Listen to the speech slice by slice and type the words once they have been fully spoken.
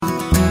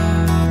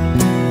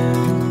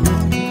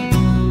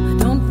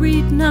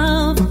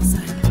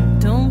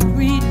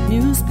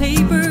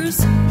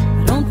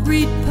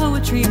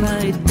poetry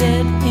by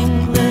dead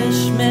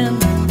Englishmen.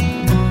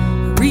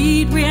 I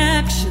read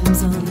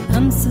reactions on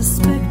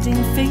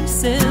unsuspecting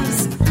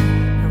faces.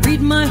 I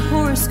read my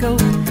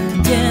horoscope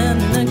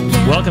again and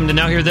again. Welcome to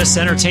Now Hear This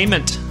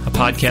Entertainment, a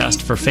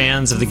podcast for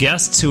fans of the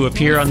guests who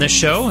appear on this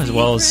show, as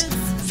well as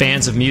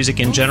fans of music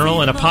in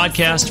general, and a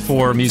podcast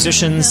for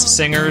musicians,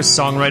 singers,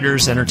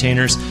 songwriters,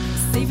 entertainers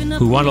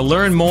who want to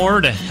learn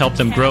more to help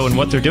them grow in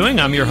what they're doing.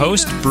 I'm your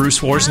host, Bruce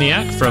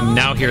Wozniak from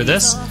Now Hear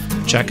This.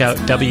 Check out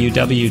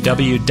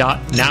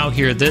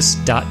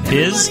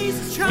www.nowhearthis.biz.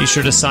 Be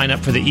sure to sign up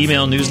for the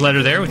email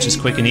newsletter there, which is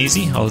quick and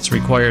easy. All that's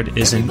required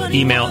is an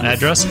email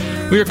address.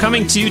 We are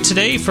coming to you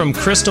today from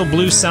Crystal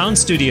Blue Sound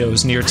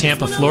Studios near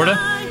Tampa, Florida.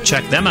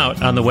 Check them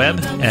out on the web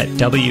at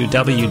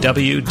www.cbpro,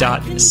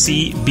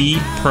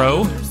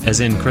 as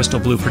in Crystal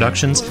Blue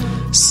Productions,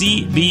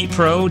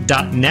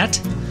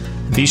 cbpro.net.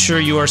 Be sure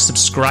you are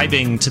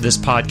subscribing to this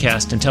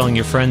podcast and telling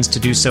your friends to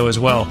do so as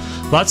well.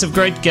 Lots of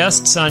great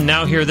guests on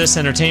Now Hear This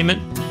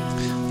Entertainment.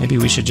 Maybe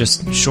we should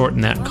just shorten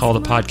that and call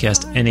the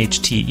podcast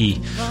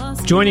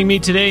NHTE. Joining me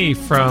today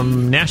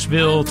from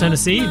Nashville,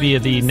 Tennessee, via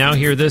the Now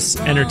Hear This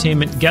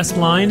Entertainment guest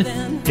line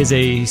is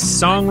a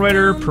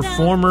songwriter,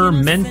 performer,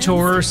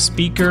 mentor,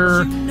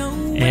 speaker,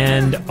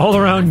 and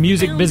all-around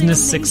music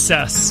business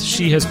success.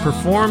 She has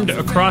performed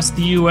across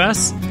the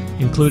U.S.,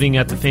 including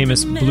at the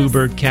famous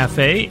Bluebird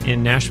Cafe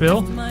in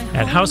Nashville,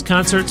 at house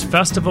concerts,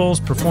 festivals,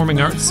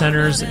 performing arts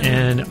centers,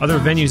 and other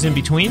venues in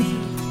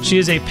between. She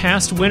is a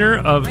past winner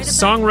of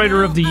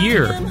Songwriter of the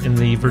Year in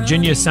the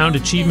Virginia Sound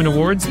Achievement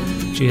Awards.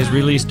 She has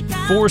released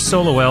 4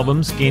 solo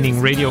albums,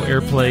 gaining radio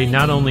airplay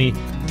not only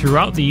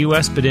throughout the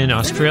U.S., but in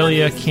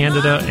Australia,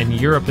 Canada, and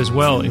Europe as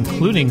well,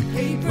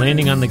 including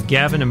landing on the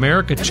Gavin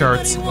America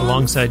charts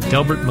alongside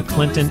Delbert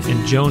McClinton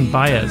and Joan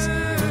Baez.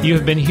 You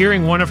have been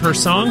hearing one of her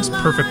songs,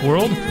 Perfect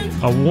World.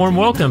 A warm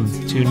welcome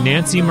to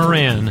Nancy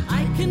Moran.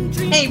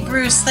 Hey,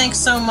 Bruce, thanks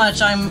so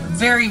much. I'm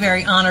very,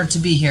 very honored to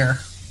be here.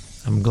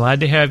 I'm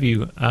glad to have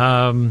you.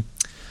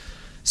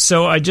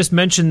 So I just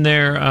mentioned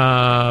there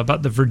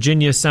about the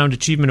Virginia Sound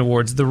Achievement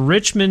Awards. The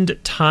Richmond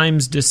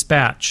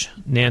Times-Dispatch,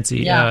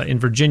 Nancy, in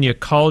Virginia,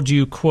 called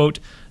you, quote,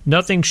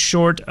 nothing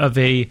short of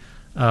a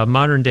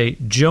modern-day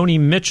Joni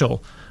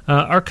Mitchell.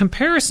 Are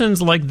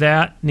comparisons like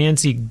that,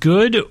 Nancy,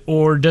 good,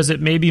 or does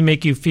it maybe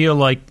make you feel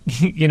like,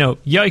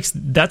 yikes,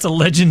 that's a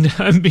legend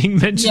I'm being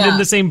mentioned in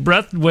the same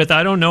breath with?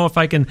 I don't know if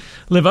I can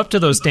live up to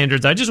those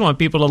standards. I just want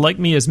people to like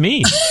me as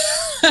me.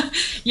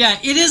 Yeah,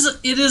 it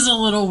is a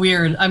little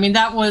weird. I mean,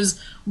 that was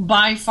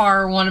by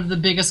far one of the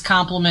biggest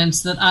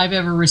compliments that I've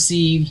ever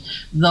received.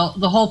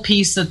 The whole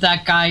piece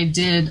that guy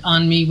did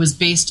on me was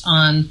based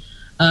on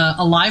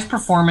a live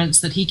performance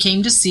that he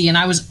came to see, and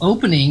I was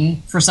opening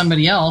for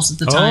somebody else at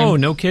the time. Oh,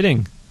 no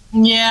kidding.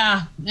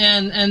 Yeah,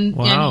 and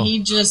wow. And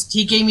he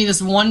gave me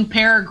this one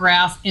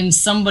paragraph in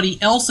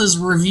somebody else's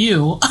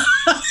review.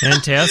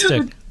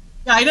 Fantastic.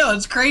 I know,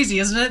 it's crazy,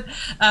 isn't it?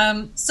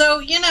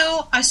 So,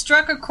 I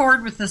struck a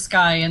chord with this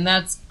guy, and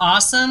that's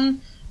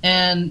awesome.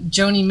 And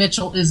Joni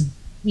Mitchell is,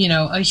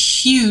 a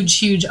huge,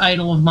 huge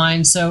idol of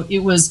mine. So it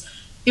was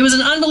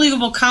an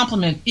unbelievable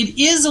compliment. It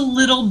is a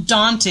little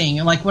daunting.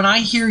 Like when I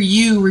hear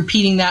you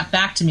repeating that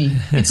back to me,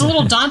 it's a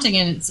little daunting,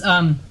 and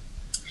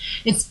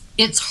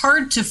it's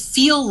hard to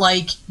feel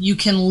like you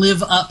can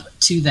live up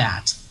to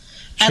that.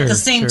 At the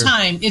same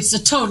time, it's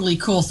a totally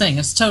cool thing.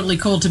 It's totally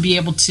cool to be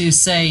able to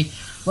say,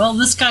 well,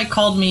 this guy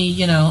called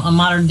me, a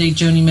modern-day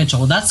Joni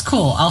Mitchell. That's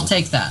cool. I'll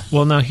take that.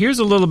 Well, now, here's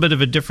a little bit of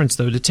a difference,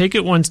 though. To take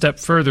it one step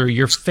further,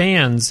 your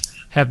fans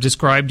have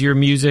described your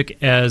music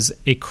as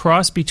a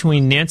cross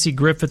between Nancy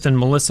Griffith and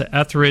Melissa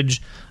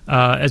Etheridge,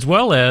 as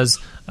well as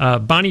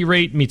Bonnie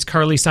Raitt meets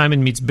Carly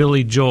Simon meets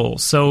Billy Joel.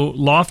 So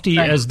lofty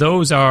as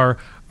those are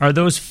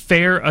those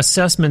fair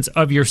assessments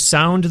of your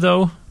sound,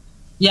 though?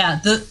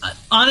 Yeah.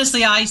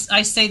 Honestly, I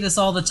say this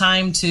all the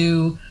time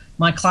to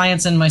my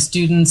clients and my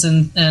students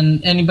and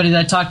anybody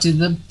that I talk to.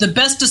 The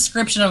best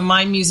description of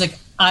my music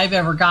I've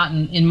ever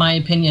gotten, in my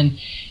opinion,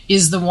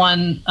 is the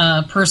one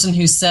person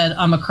who said,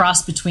 I'm a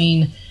cross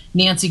between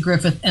Nancy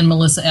Griffith and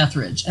Melissa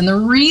Etheridge. And the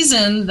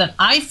reason that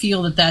I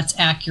feel that that's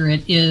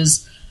accurate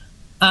is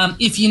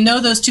if you know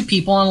those two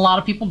people, and a lot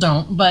of people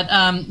don't, but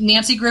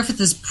Nancy Griffith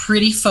is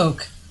pretty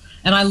folk.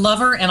 And I love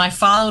her, and I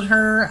followed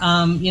her.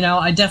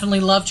 I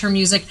definitely loved her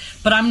music.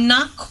 But I'm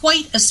not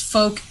quite as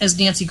folk as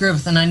Nancy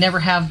Griffith, and I never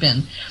have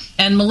been.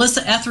 And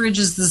Melissa Etheridge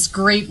is this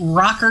great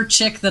rocker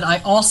chick that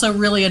I also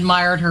really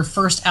admired. Her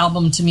first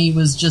album, to me,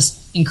 was just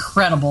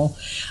incredible.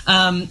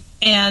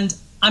 And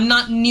I'm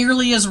not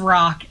nearly as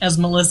rock as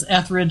Melissa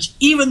Etheridge,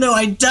 even though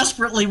I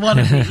desperately want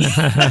to be.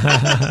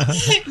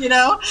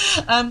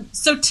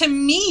 So to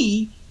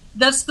me,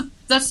 that's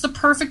the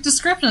perfect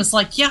description. It's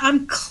like, yeah,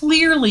 I'm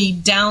clearly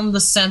down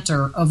the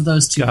center of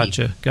those two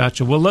people.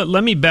 Gotcha. Well,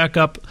 let me back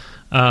up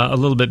a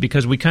little bit,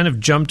 because we kind of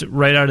jumped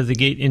right out of the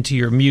gate into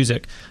your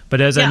music.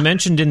 But as I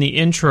mentioned in the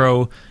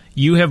intro,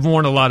 you have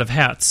worn a lot of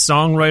hats: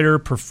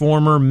 songwriter,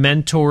 performer,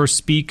 mentor,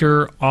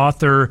 speaker,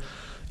 author.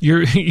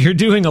 You're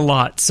doing a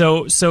lot.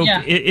 So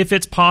Yeah. if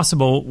it's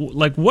possible,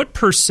 like what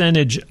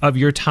percentage of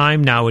your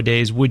time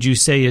nowadays would you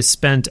say is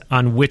spent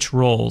on which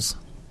roles?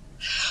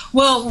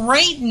 Well,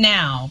 right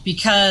now,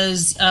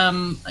 because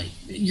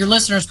your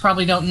listeners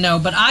probably don't know,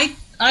 but I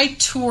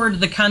toured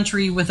the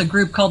country with a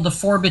group called the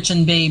Four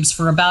Bitchin' Babes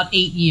for about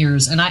 8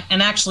 years, and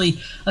actually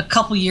a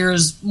couple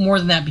years more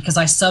than that because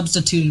I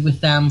substituted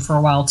with them for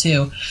a while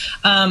too.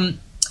 And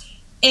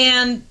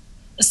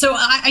so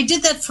I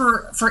did that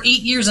for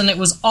 8 years, and it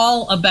was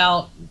all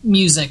about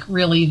music,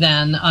 really,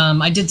 then.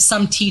 I did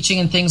some teaching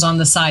and things on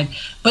the side.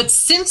 But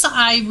since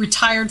I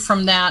retired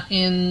from that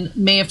in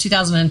May of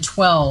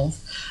 2012,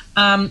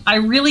 I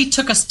really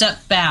took a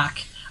step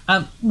back.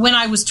 When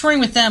I was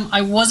touring with them,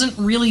 I wasn't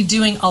really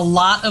doing a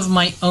lot of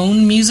my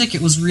own music.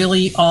 It was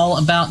really all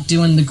about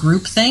doing the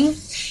group thing.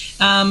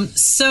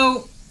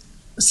 So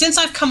since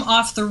I've come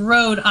off the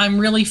road, I'm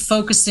really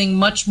focusing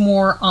much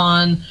more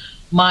on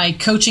my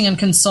coaching and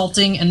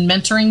consulting and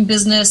mentoring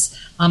business.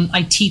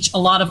 I teach a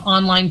lot of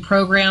online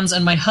programs,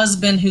 and my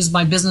husband, who's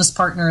my business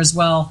partner as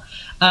well,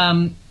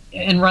 and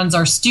runs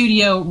our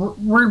studio,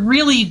 we're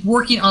really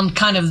working on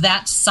kind of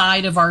that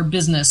side of our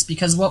business,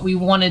 because what we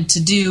wanted to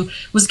do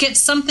was get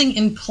something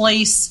in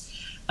place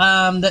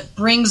that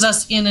brings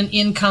us in an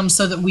income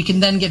so that we can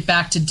then get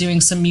back to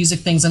doing some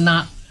music things and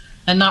not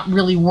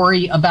really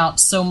worry about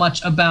so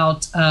much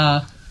about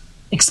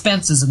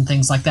expenses and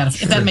things like that,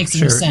 if that makes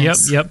any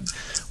sense. Yep.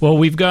 Well,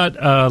 we've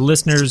got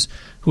listeners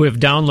who have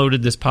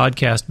downloaded this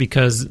podcast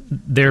because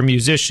they're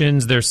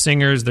musicians, they're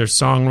singers, they're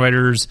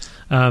songwriters,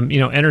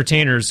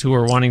 entertainers who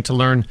are wanting to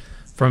learn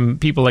from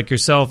people like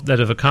yourself that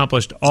have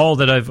accomplished all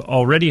that I've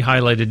already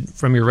highlighted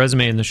from your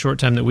resume in the short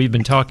time that we've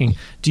been talking.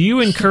 Do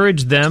you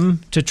encourage them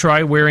to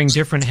try wearing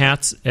different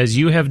hats as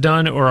you have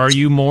done, or are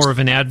you more of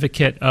an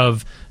advocate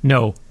of,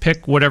 no,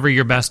 pick whatever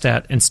you're best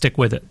at and stick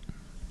with it?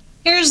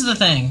 Here's the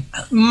thing.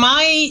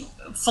 My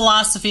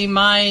philosophy,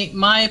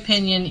 my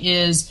opinion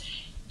is,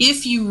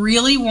 if you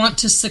really want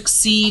to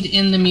succeed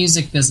in the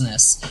music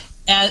business,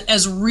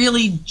 as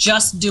really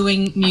just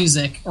doing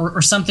music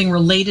or something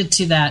related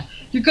to that,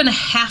 you're going to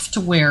have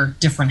to wear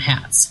different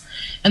hats.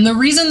 And the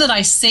reason that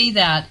I say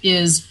that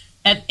is,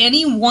 at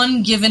any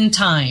one given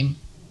time,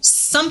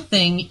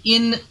 something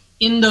in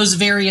those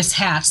various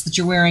hats that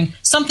you're wearing,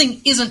 something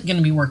isn't going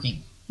to be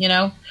working,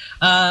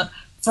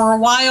 For a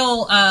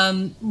while,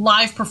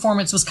 live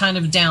performance was kind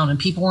of down, and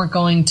people weren't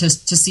going to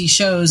see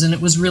shows, and it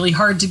was really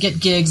hard to get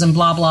gigs and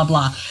blah, blah,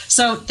 blah.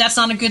 So that's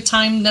not a good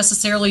time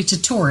necessarily to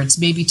tour. It's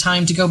maybe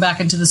time to go back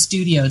into the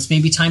studio. It's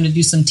maybe time to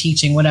do some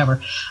teaching, whatever.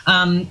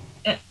 At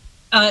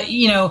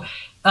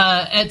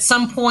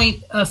some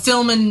point,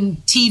 film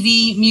and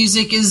TV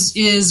music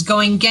is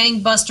going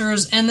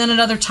gangbusters, and then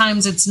at other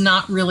times it's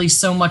not really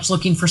so much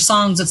looking for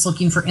songs, it's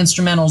looking for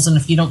instrumentals, and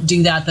if you don't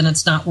do that, then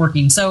it's not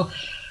working. So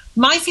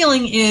my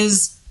feeling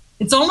is,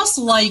 it's almost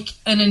like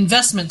an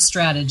investment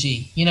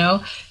strategy.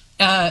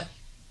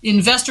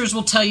 Investors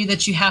will tell you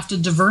that you have to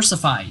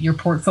diversify your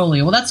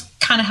portfolio. Well, that's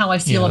kind of how I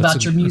feel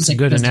about your music business. That's a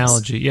good business.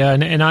 analogy. Yeah,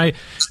 and I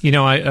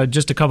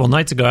just a couple of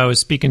nights ago, I was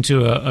speaking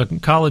to a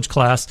college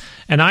class,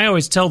 and I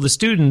always tell the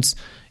students,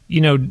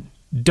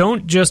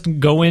 don't just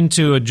go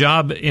into a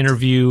job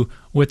interview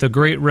with a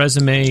great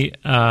resume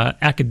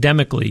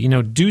academically.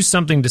 Do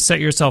something to set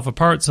yourself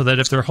apart so that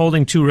if they're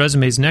holding two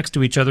resumes next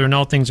to each other and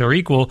all things are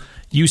equal,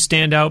 you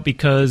stand out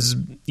because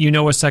you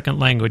know a second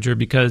language or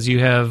because you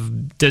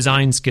have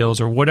design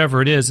skills or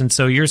whatever it is. And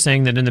so you're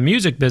saying that in the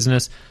music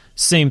business,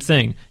 same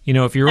thing.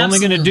 If you're only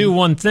going to do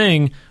one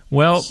thing,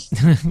 well,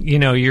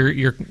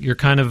 you're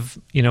kind of,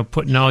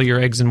 putting all your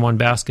eggs in one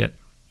basket.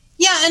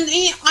 Yeah, and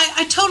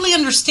I totally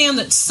understand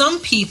that some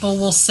people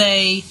will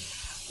say,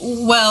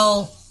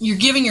 well, you're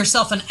giving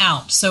yourself an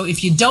out. So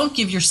if you don't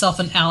give yourself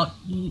an out,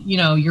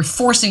 you're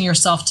forcing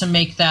yourself to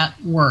make that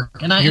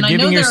work. And you're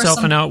giving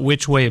yourself an out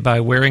which way?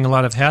 By wearing a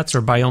lot of hats or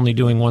by only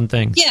doing one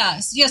thing? Yeah.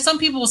 Some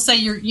people will say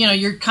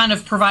you're kind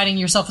of providing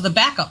yourself with a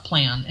backup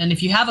plan. And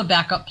if you have a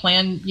backup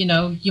plan, you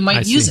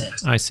might use it.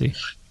 I see.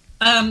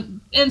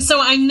 And so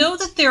I know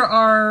that there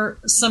are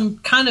some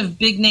kind of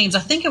big names. I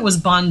think it was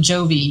Bon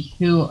Jovi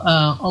who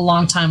a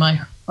long time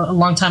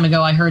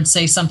ago I heard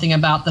say something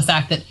about the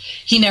fact that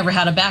he never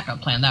had a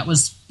backup plan. That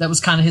was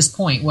kind of his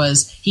point,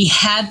 was he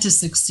had to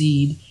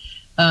succeed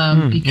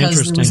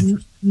because there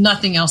was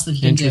nothing else that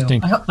he can do.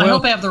 I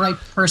hope I have the right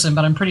person,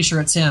 but I'm pretty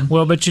sure it's him.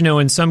 Well, but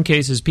in some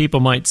cases people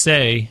might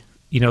say,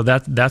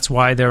 that's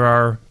why there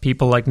are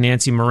people like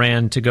Nancy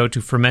Moran to go to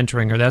for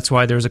mentoring, or that's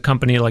why there's a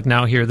company like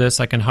Now Hear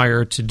This I can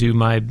hire to do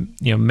my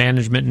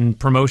management and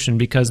promotion,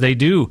 because they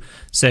do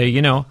say,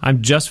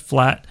 I'm just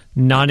flat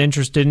not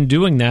interested in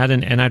doing that,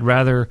 and I'd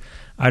rather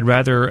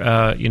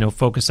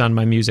focus on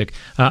my music.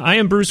 I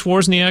am Bruce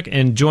Wozniak,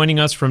 and joining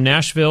us from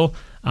Nashville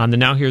on the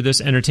Now Hear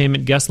This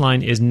Entertainment guest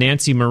line is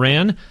Nancy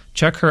Moran.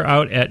 Check her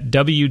out at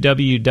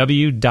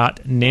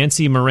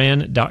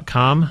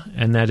www.nancymoran.com,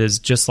 and that is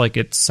just like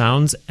it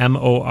sounds,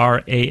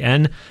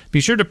 Moran. Be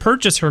sure to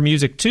purchase her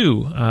music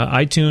too,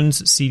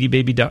 iTunes,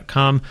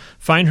 cdbaby.com.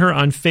 Find her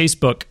on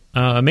Facebook.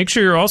 Make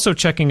sure you're also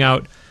checking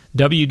out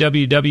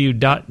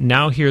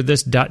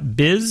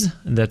www.nowhearthis.biz,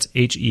 and that's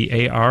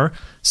HEAR.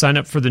 Sign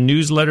up for the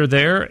newsletter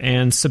there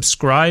and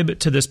subscribe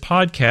to this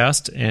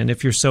podcast. And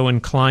if you're so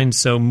inclined,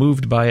 so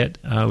moved by it,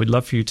 we'd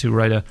love for you to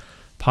write a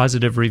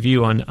positive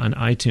review on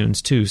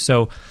iTunes too.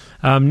 So,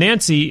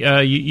 Nancy,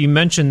 you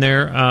mentioned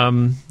there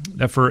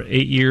that for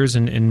 8 years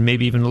and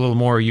maybe even a little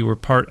more, you were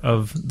part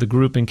of the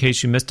group. In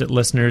case you missed it,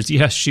 listeners,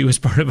 yes, she was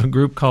part of a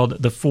group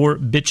called the Four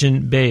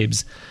Bitchin'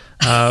 Babes,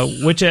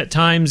 which at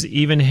times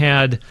even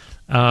had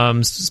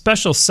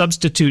special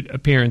substitute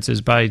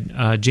appearances by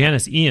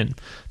Janice Ian.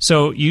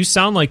 So you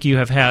sound like you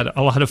have had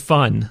a lot of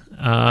fun.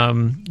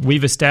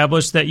 We've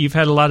established that you've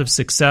had a lot of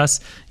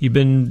success. You've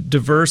been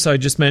diverse, I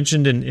just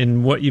mentioned,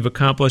 in what you've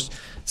accomplished.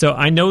 So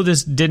I know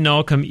this didn't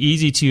all come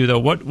easy to you, though.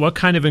 What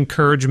kind of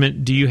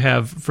encouragement do you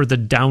have for the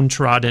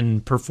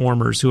downtrodden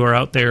performers who are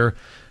out there,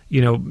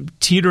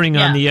 teetering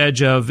on the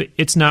edge of,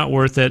 it's not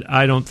worth it,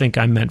 I don't think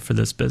I'm meant for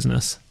this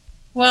business?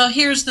 Well,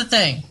 here's the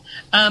thing.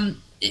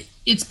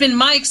 It's been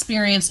my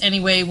experience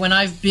anyway when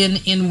I've been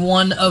in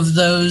one of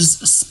those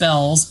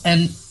spells,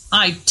 and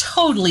I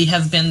totally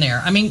have been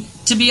there. I mean,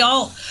 to be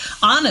all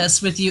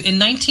honest with you, in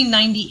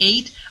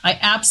 1998, I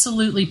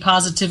absolutely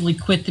positively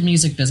quit the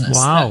music business.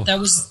 Wow.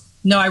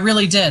 No, I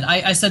really did.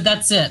 I said,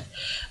 that's it.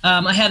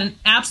 I had an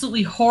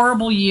absolutely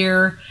horrible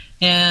year,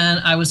 and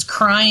I was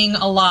crying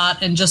a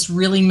lot and just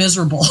really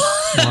miserable.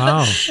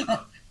 Wow.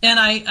 And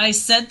I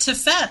said to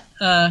Fett,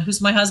 who's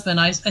my husband,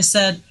 I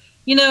said,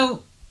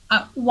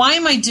 why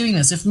am I doing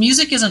this? If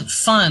music isn't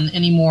fun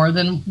anymore,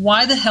 then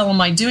why the hell am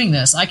I doing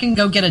this? I can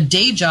go get a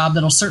day job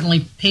that'll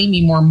certainly pay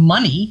me more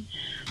money,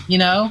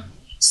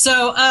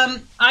 So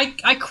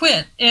I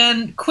quit.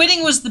 And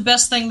quitting was the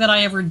best thing that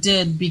I ever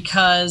did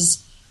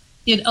because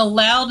it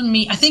allowed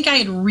me, I think I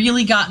had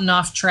really gotten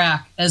off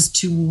track as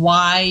to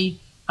why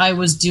I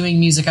was doing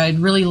music. I had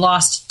really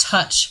lost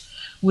touch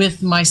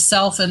with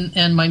myself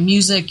and my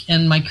music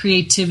and my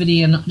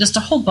creativity and just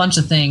a whole bunch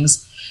of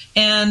things.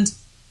 And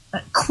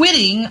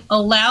quitting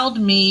allowed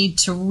me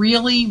to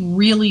really,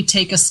 really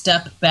take a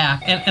step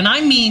back. And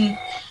I mean,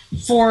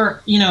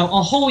 for,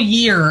 a whole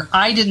year,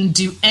 I didn't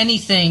do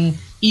anything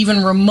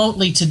even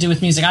remotely to do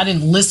with music. I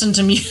didn't listen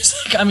to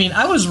music. I mean,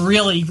 I was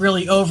really,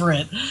 really over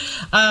it.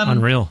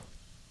 Unreal.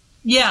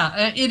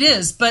 Yeah, it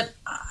is. But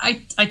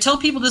I tell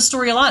people this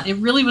story a lot. It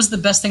really was the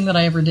best thing that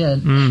I ever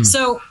did.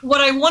 So what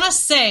I want to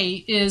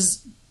say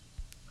is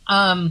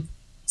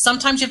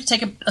sometimes you have to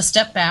take a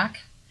step back.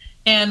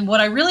 And what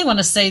I really want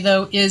to say,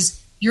 though,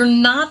 is you're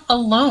not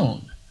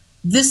alone.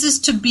 This is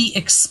to be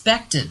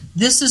expected.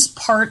 This is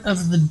part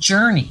of the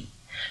journey.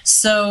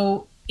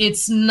 So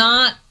it's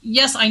not,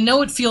 yes, I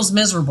know it feels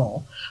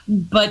miserable,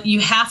 but you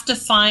have to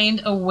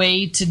find a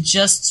way to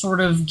just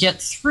sort of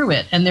get through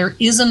it. And there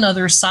is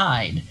another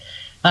side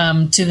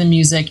to the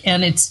music.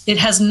 And it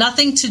has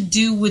nothing to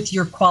do with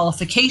your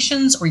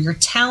qualifications or your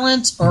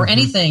talent or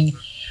anything.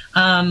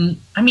 I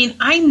mean,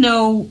 I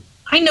know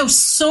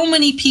so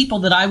many people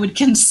that I would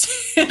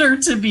consider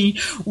to be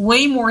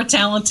way more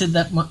talented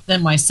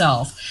than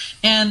myself.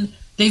 And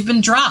they've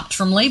been dropped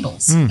from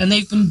labels and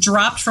they've been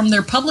dropped from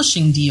their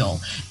publishing deal.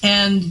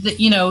 And,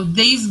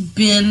 they've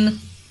been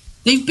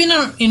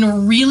in a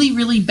really,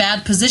 really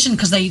bad position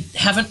because they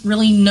haven't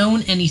really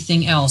known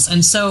anything else.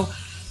 And so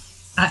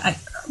I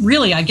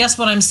guess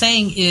what I'm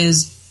saying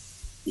is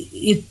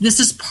this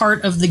is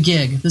part of the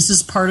gig. This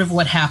is part of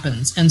what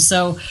happens. And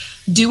so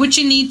do what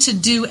you need to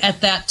do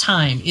at that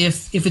time.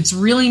 If it's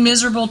really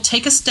miserable,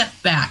 take a step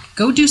back.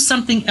 Go do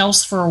something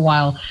else for a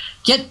while.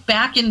 Get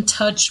back in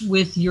touch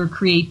with your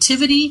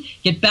creativity.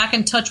 Get back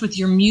in touch with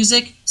your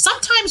music.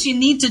 Sometimes you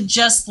need to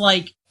just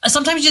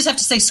sometimes you just have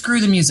to say, screw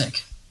the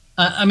music.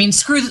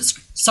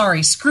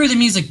 Screw the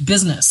music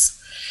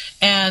business.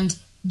 And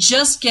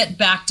just get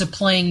back to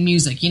playing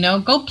music,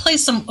 go play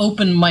some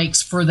open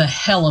mics for the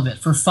hell of it,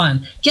 for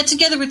fun. Get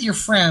together with your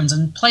friends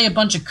and play a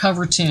bunch of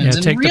cover tunes. Yeah,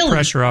 and take the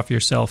pressure off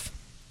yourself.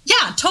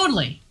 Yeah,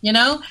 totally,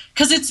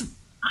 because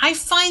I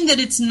find that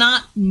it's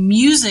not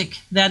music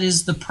that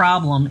is the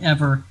problem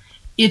ever.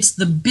 It's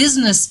the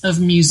business of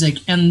music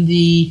and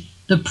the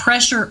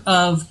pressure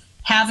of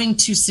having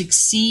to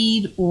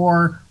succeed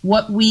or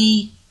what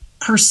we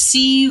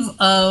perceive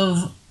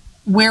of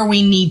where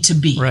we need to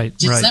be. Right.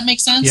 Does that make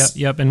sense?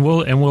 Yep. And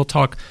we'll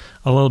talk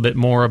a little bit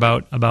more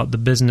about the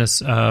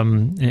business a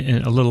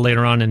little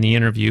later on in the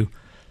interview.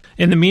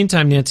 In the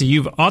meantime, Nancy,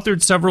 you've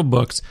authored several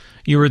books.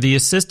 You were the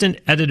assistant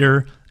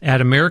editor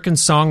at American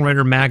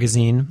Songwriter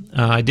magazine.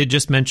 I did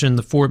just mention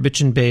the Four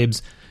Bitchin'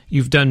 Babes.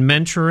 You've done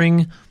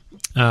mentoring.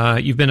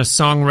 You've been a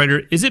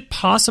songwriter. Is it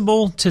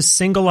possible to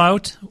single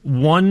out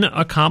one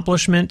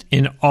accomplishment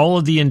in all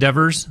of the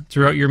endeavors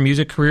throughout your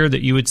music career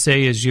that you would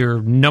say is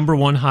your number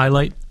one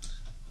highlight?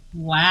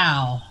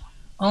 Wow.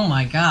 Oh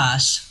my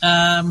gosh.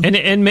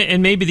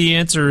 And maybe the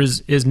answer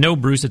is no,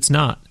 Bruce, it's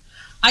not.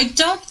 I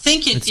don't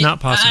think it's not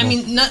possible. I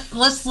mean,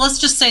 let's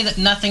just say that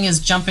nothing is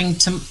jumping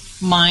to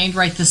mind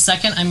right this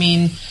second. I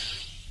mean,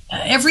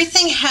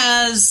 everything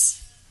has.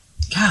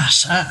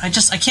 Gosh, I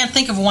can't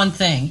think of one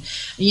thing.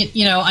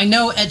 I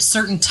know at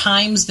certain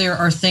times there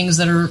are things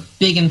that are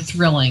big and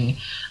thrilling.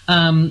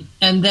 And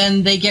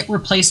then they get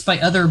replaced by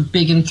other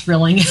big and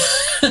thrilling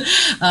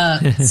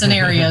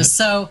scenarios.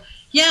 So,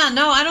 yeah,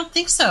 no, I don't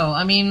think so.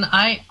 I mean,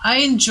 I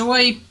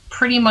enjoy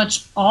pretty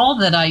much all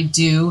that I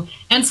do,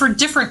 and for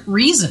different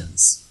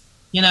reasons.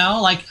 You know,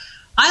 like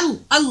I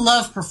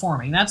love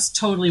performing. That's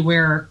totally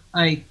where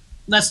I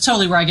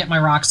get my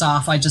rocks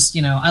off. I just,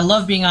 you know, I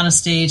love being on a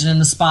stage and in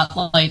the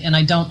spotlight, and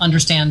I don't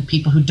understand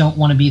people who don't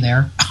want to be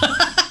there.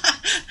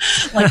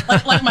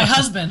 like my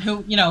husband,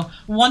 who, you know,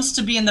 wants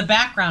to be in the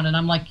background, and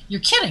I'm like,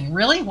 you're kidding,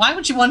 really? Why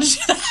would you want to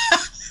do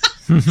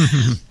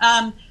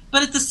that?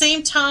 But at the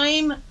same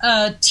time,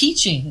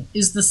 teaching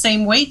is the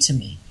same way to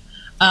me,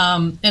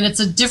 and it's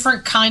a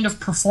different kind of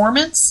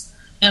performance,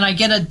 and I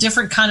get a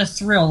different kind of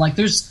thrill. Like,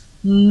 there's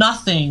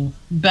nothing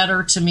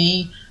better to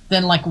me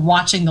than like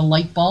watching the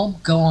light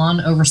bulb go on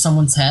over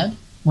someone's head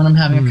when I'm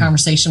having a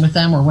conversation with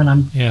them, or when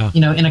I'm,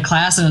 you know, in a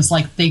class, and it's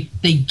like they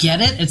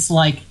get it. It's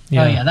like,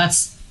 oh yeah,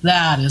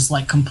 that is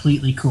like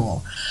completely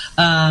cool.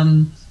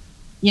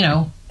 You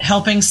know,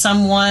 helping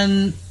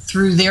someone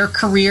through their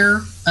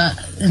career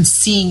and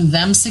seeing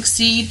them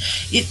succeed.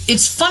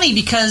 It's funny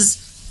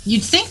because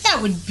you'd think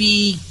that would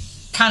be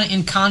kind of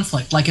in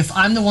conflict. Like, if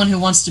I'm the one who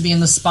wants to be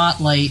in the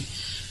spotlight,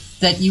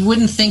 that you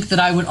wouldn't think that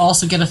I would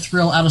also get a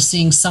thrill out of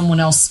seeing someone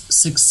else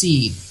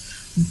succeed.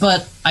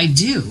 But I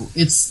do.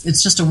 It's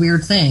just a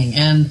weird thing.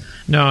 And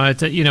no, I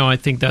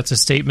think that's a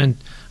statement.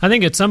 I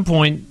think at some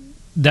point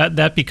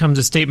that becomes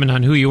a statement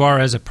on who you are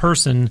as a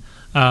person,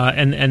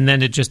 and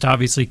then it just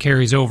obviously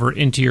carries over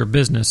into your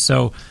business.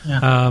 So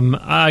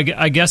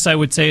I guess I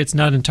would say it's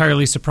not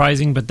entirely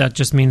surprising, but that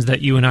just means that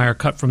you and I are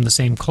cut from the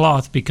same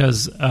cloth,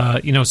 because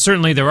you know,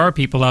 certainly there are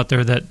people out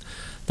there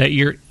that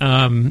you're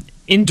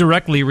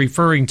indirectly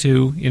referring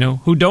to, you know,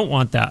 who don't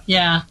want that.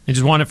 Yeah. They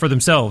just want it for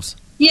themselves.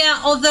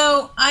 Yeah,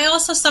 although I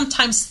also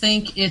sometimes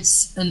think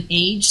it's an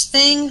age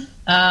thing.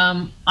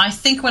 I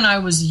think when I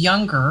was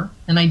younger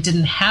and I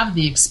didn't have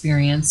the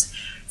experience,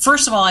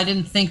 first of all, I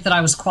didn't think that I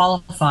was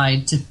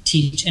qualified to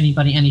teach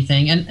anybody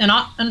anything.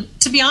 And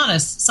to be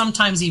honest,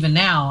 sometimes even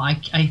now,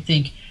 I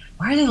think,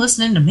 why are they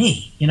listening to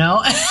me? You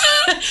know,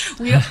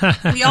 we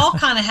all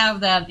kind of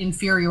have that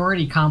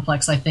inferiority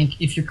complex, I think,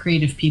 if you're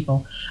creative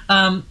people.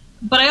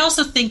 But I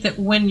also think that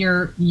when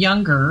you're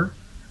younger,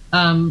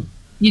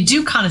 you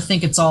do kind of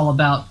think it's all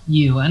about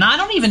you. And I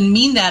don't even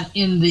mean that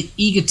in the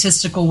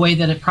egotistical way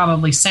that it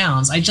probably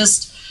sounds. I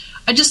just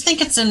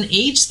think it's an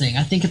age thing.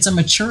 I think it's a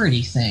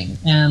maturity thing.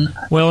 And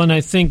I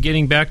think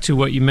getting back to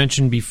what you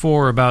mentioned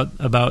before about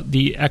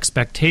the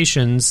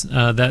expectations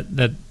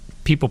that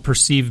people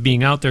perceive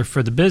being out there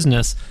for the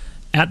business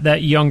at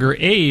that younger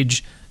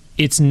age,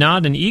 it's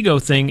not an ego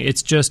thing.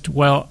 It's just,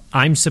 well,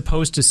 I'm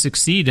supposed to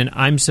succeed, and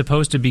I'm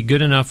supposed to be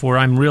good enough where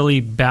I'm really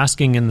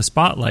basking in the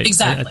spotlight.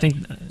 Exactly. I think,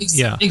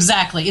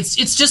 exactly.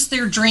 It's just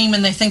their dream,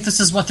 and they think this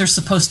is what they're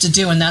supposed to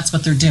do, and that's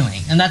what they're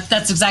doing. And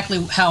that's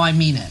exactly how I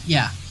mean it.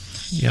 Yeah.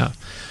 Yeah.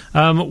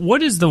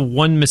 What is the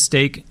one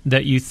mistake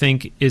that you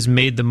think is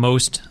made the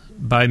most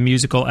by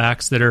musical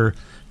acts that are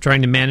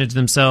trying to manage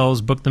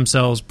themselves, book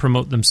themselves,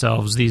 promote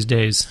themselves these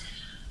days?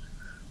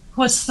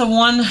 What's the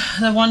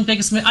one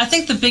biggest? I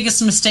think the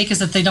biggest mistake is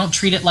that they don't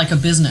treat it like a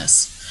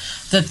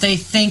business. That they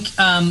think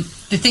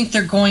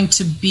they're going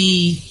to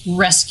be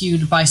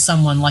rescued by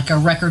someone like a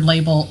record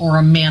label or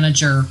a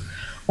manager,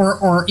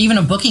 or even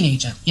a booking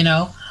agent. You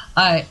know,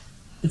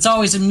 it's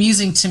always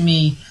amusing to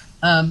me,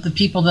 the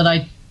people that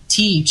I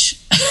teach,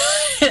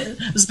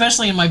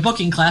 especially in my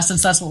booking class,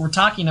 since that's what we're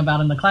talking about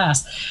in the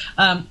class.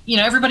 You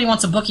know, everybody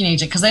wants a booking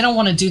agent because they don't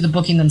want to do the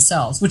booking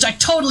themselves, which I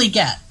totally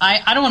get.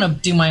 I don't want to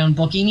do my own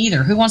booking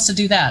either. Who wants to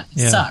do that?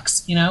 It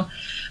sucks, you know?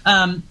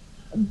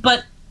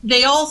 But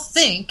they all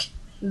think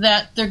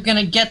that they're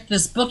going to get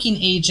this booking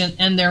agent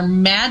and they're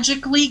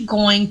magically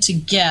going to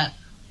get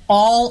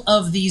all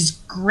of these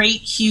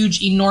great,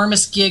 huge,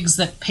 enormous gigs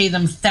that pay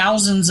them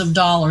thousands of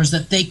dollars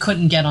that they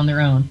couldn't get on their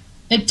own.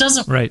 It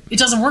doesn't. Right. It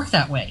doesn't work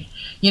that way.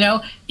 You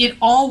know, it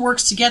all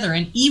works together.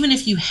 And even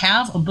if you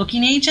have a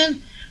booking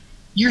agent,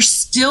 you're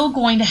still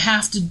going to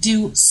have to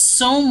do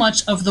so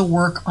much of the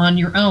work on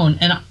your own.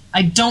 And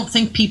I don't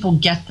think people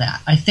get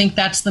that. I think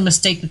that's the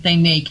mistake that they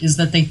make, is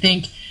that they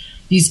think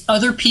these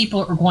other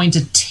people are going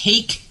to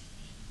take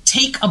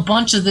a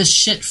bunch of this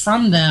shit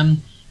from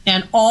them,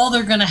 and all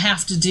they're going to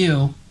have to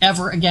do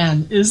ever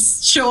again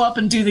is show up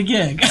and do the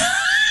gig.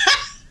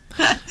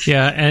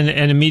 Yeah,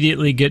 and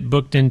immediately get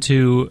booked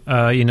into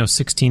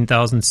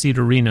 16,000 seat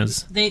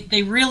arenas.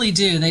 They really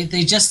do.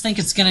 They just think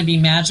it's going to be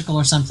magical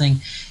or something,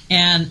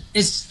 and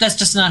that's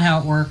just not how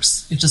it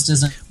works. It just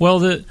isn't. Well,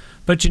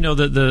 but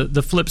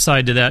the flip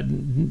side to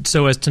that,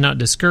 so as to not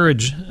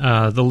discourage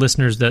the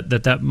listeners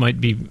that might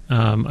be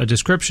a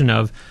description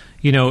of,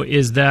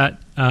 is that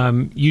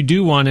you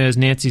do want to, as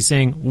Nancy's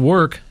saying,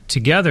 work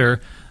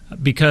together,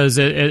 because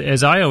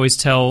as I always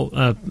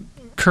tell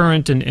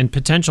current and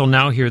potential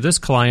now hear this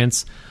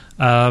clients,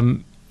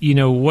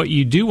 what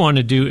you do want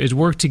to do is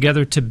work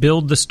together to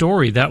build the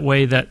story. That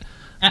way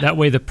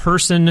the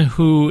person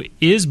who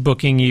is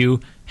booking you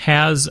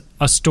has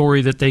a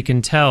story that they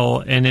can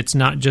tell, and it's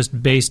not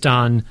just based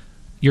on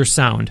your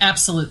sound.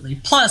 Absolutely.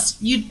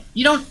 Plus, you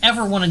don't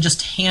ever want to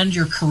just hand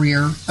your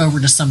career over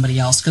to somebody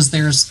else, because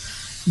there's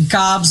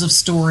gobs of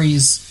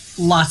stories.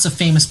 Lots of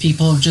famous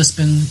people have just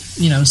been,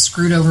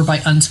 screwed over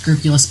by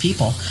unscrupulous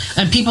people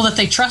and people that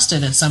they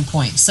trusted at some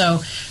point.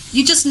 So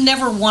you just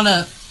never want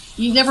to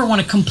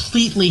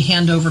completely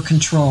hand over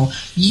control.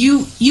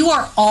 You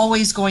are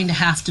always going to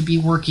have to be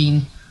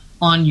working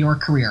on your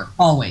career,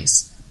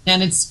 always.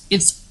 And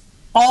it's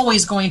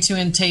always going to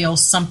entail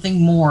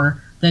something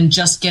more than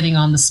just getting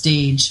on the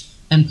stage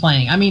and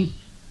playing. I mean,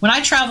 when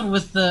I traveled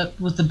with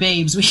the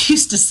Babes, we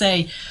used to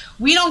say,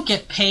 we don't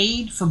get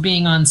paid for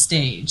being on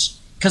stage,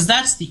 because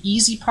that's the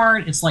easy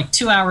part. It's like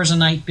 2 hours a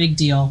night, big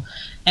deal.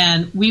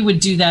 And we would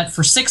do that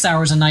for 6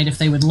 hours a night if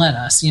they would let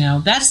us.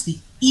 That's the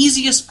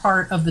easiest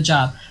part of the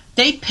job.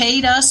 They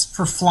paid us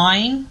for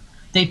flying.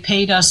 They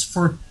paid us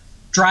for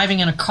driving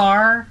in a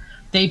car.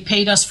 They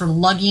paid us for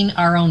lugging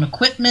our own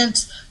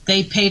equipment.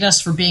 They paid us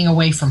for being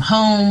away from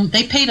home.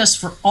 They paid us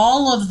for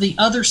all of the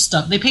other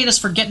stuff. They paid us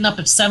for getting up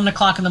at 7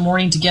 o'clock in the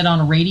morning to get on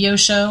a radio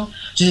show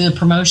to do the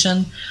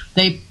promotion.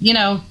 We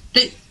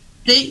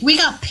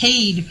got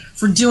paid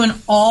for doing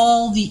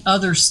all the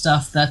other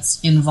stuff that's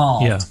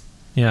involved.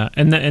 Yeah,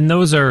 and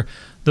those are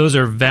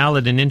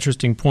valid and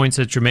interesting points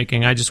that you're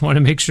making. I just want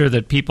to make sure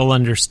that people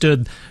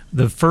understood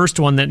the first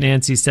one that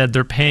Nancy said,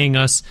 they're paying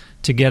us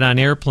to get on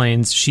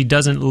airplanes. She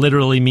doesn't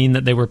literally mean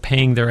that they were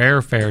paying their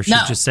airfare.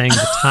 She's just saying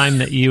the time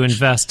that you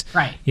invest,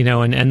 right?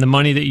 And the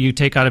money that you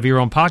take out of your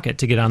own pocket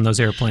to get on those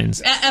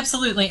airplanes.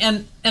 Absolutely,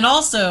 and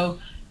also,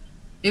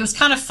 it was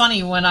kind of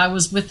funny when I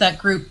was with that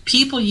group.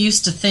 People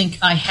used to think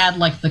I had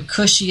like the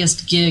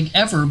cushiest gig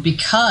ever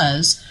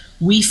because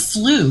we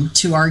flew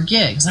to our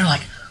gigs. They're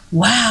like,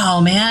 wow,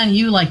 man,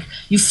 you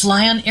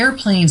fly on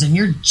airplanes and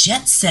you're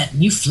jet set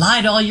and you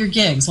fly to all your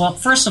gigs. Well,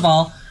 first of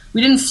all,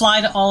 we didn't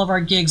fly to all of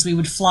our gigs. We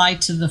would fly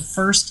to the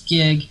first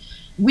gig.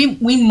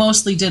 We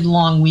mostly did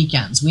long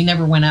weekends. We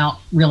never went out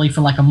really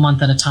for like a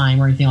month at a time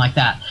or anything like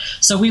that.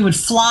 So we would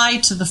fly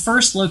to the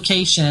first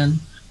location,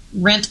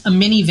 rent a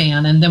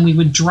minivan, and then we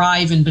would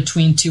drive in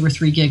between 2 or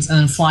 3 gigs and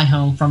then fly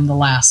home from the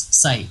last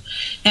site.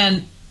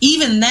 And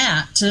even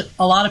that, to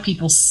a lot of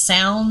people,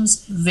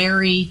 sounds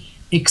very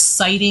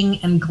exciting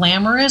and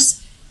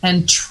glamorous.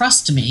 And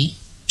trust me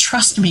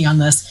on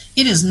this,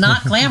 it is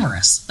not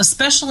glamorous,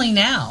 especially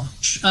now.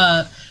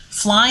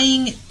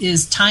 Flying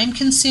is time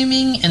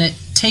consuming and it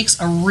takes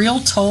a real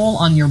toll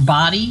on your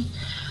body.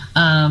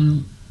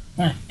 And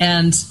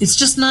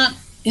it's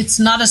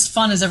not as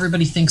fun as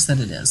everybody thinks that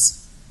it is.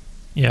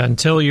 Yeah,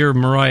 until you're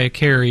Mariah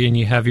Carey and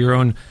you have your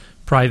own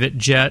private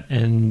jet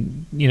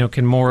and,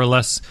 can more or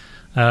less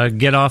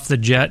get off the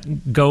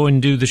jet, go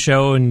and do the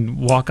show and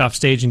walk off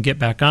stage and get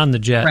back on the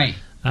jet. Right.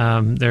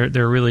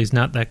 There really is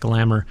not that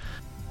glamour.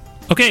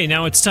 Okay,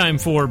 now it's time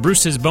for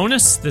Bruce's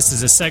Bonus. This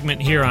is a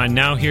segment here on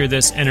Now Hear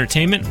This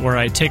Entertainment where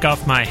I take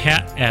off my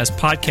hat as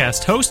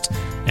podcast host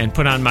and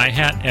put on my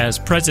hat as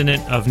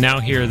president of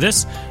Now Hear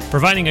This,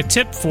 providing a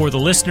tip for the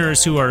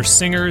listeners who are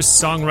singers,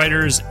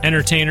 songwriters,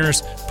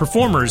 entertainers,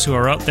 performers who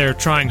are out there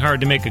trying hard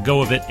to make a go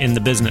of it in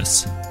the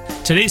business.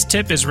 Today's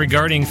tip is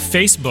regarding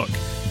Facebook.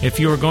 If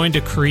you are going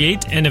to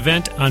create an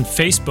event on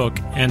Facebook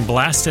and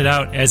blast it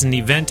out as an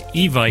event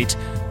evite,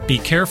 be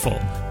careful.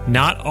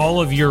 Not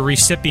all of your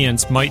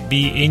recipients might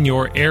be in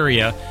your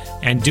area,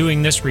 and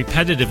doing this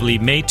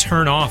repetitively may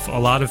turn off a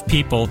lot of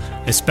people,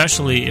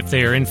 especially if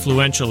they are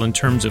influential in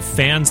terms of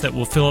fans that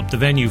will fill up the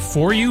venue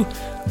for you,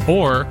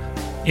 or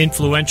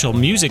influential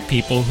music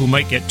people who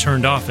might get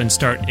turned off and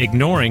start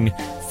ignoring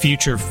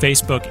future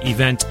Facebook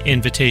event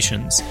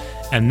invitations.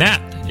 And that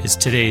is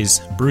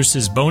today's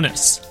Bruce's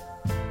Bonus.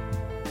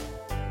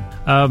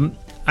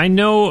 I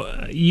know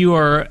you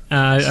are,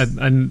 I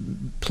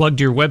plugged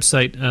your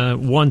website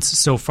once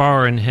so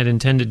far and had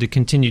intended to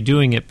continue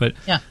doing it, but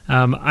yeah.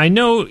 I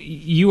know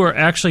you are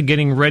actually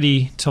getting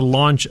ready to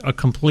launch a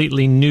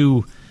completely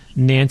new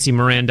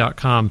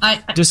NancyMoran.com.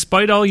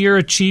 Despite all your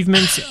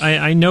achievements,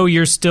 I know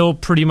you're still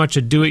pretty much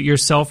a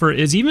do-it-yourselfer.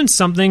 Is even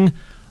something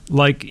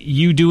like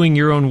you doing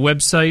your own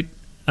website,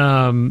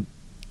 or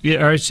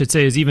I should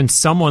say, is even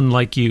someone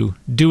like you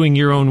doing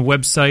your own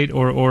website,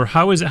 or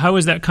how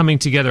is that coming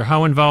together?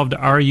 How involved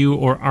are you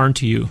or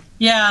aren't you?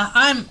 Yeah,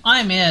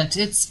 I'm it.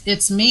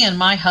 It's me and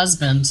my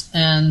husband,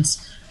 and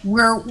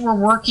we're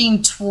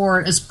working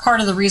toward, as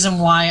part of the reason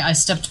why I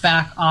stepped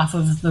back off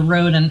of the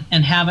road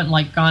and haven't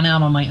gone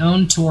out on my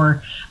own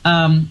tour.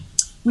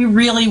 We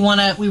really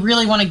want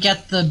to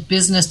get the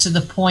business to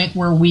the point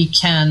where we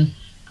can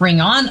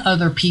bring on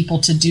other people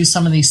to do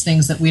some of these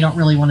things that we don't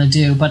really want to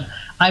do. But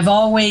I've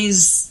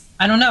always,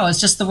 I don't know, it's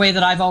just the way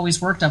that I've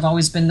always worked. I've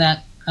always been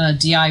that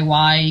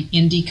DIY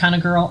indie kind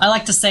of girl. I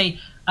like to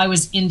say I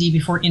was indie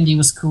before indie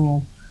was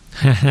cool.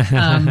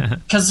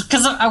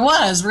 Because I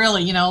was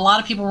really, a lot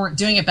of people weren't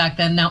doing it back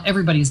then. Now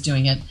everybody's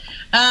doing it.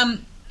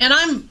 And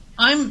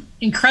I'm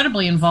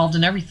incredibly involved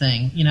in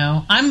everything.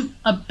 I'm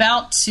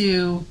about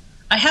to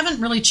I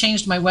haven't really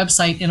changed my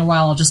website in a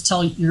while. I'll just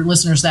tell your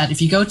listeners that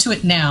if you go to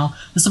it now,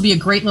 this will be a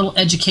great little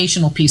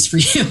educational piece for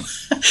you.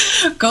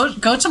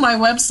 Go to my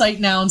website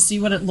now and see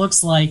what it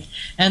looks like.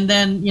 And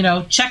then,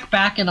 check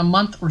back in a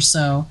month or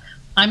so.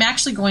 I'm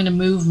actually going to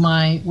move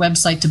my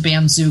website to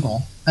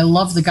Bandzoogle. I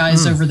love the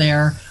guys over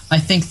there. I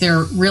think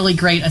they're really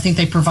great. I think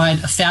they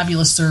provide a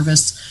fabulous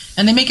service,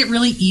 and they make it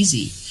really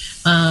easy.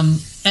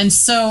 And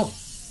so,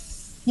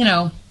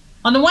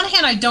 on the one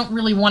hand, I don't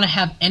really want to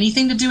have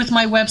anything to do with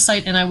my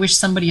website, and I wish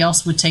somebody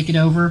else would take it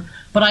over.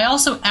 But I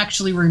also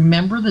actually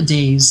remember the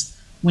days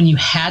when you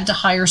had to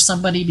hire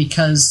somebody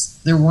because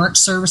there weren't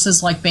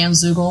services like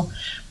Bandzoogle.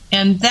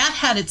 And that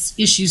had its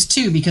issues,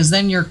 too, because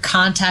then you're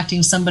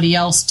contacting somebody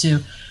else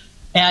to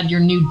add your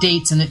new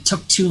dates, and it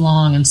took too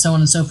long, and so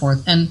on and so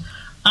forth. And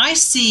I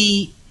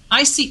see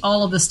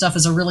all of this stuff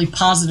as a really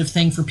positive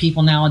thing for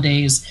people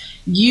nowadays.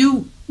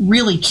 You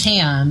really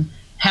can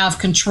have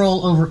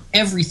control over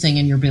everything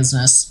in your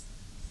business,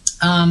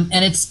 and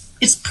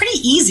it's pretty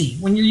easy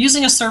when you're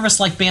using a service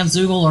like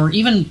Bandzoogle or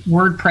even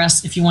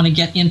WordPress. If you want to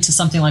get into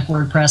something like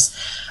WordPress,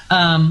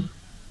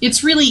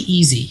 it's really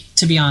easy,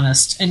 to be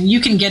honest. And you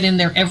can get in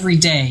there every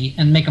day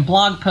and make a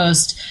blog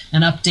post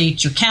and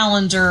update your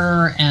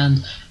calendar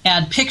and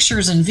add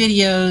pictures and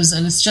videos,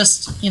 and it's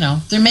just,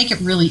 they make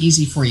it really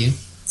easy for you.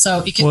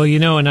 So it can. Well,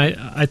 and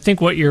I think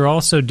what you're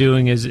also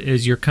doing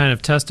is you're kind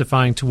of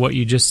testifying to what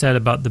you just said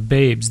about the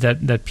babes,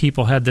 that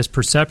people had this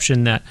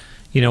perception that,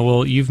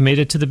 well, you've made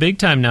it to the big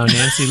time now,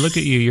 Nancy. Look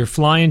at you. You're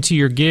flying to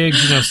your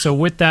gigs, so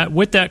with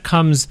that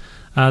comes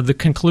the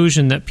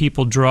conclusion that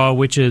people draw,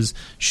 which is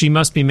she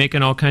must be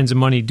making all kinds of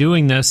money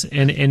doing this.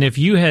 And if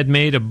you had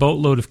made a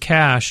boatload of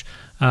cash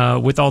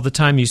with all the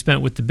time you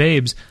spent with the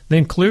babes,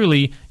 then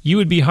clearly you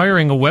would be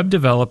hiring a web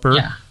developer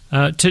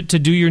to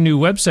do your new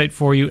website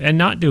for you and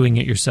not doing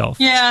it yourself.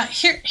 Yeah,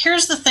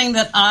 here's the thing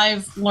that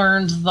I've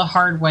learned the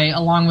hard way,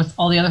 along with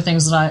all the other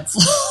things that I've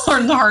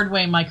learned the hard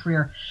way in my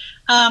career.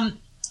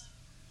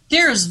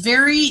 There is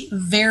very,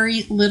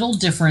 very little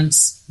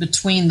difference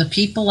between the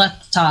people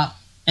at the top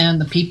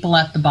and the people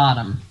at the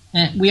bottom.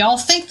 And we all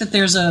think that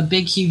there's a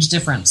big, huge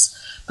difference,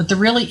 but there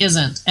really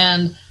isn't.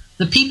 And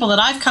the people that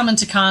I've come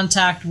into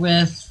contact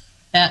with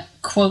at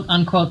quote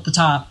unquote the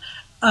top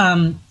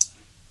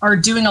are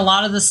doing a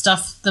lot of the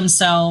stuff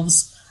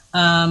themselves.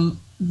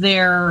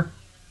 They're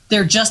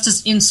just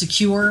as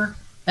insecure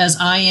as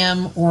I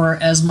am or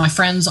as my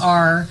friends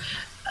are.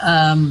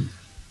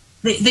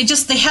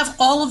 They have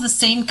all of the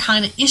same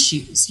kind of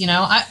issues.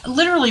 I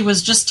literally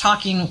was just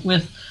talking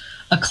with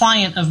a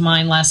client of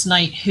mine last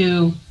night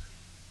who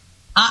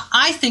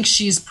I think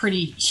she's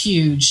pretty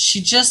huge.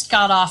 She just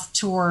got off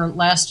tour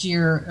last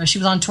year. She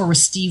was on tour with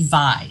Steve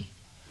Vai.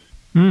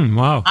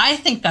 Wow. I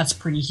think that's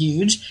pretty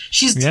huge.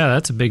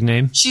 That's a big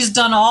name. She's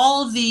done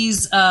all of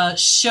these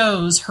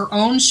shows, her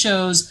own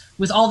shows,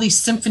 with all these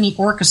symphony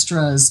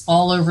orchestras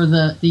all over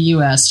the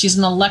U.S. She's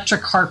an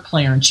electric harp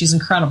player, and she's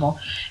incredible.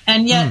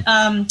 And yet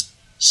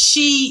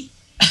she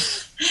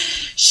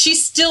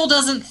still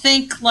doesn't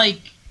think like...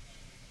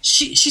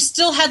 She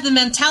still had the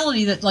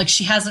mentality that like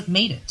she hasn't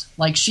made it,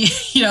 like she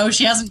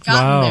hasn't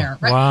gotten there,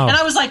 right? Wow. And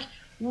I was like,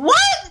 "What?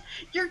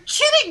 You're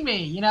kidding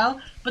me?"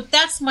 But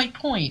that's my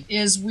point.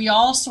 Is we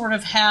all sort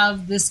of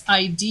have this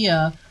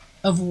idea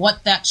of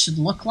what that should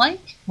look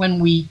like when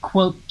we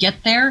quote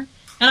get there,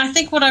 and I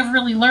think what I've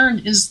really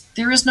learned is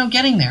there is no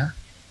getting there.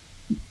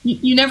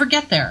 You never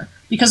get there,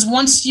 because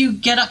once you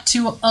get up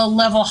to a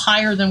level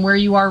higher than where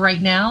you are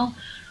right now,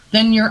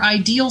 then your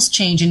ideals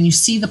change and you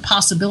see the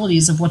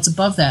possibilities of what's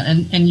above that,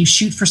 and you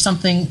shoot for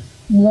something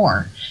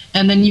more.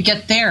 And then you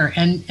get there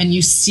and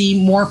you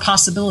see more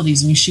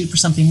possibilities and you shoot for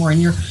something more.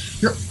 And you're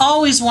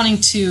always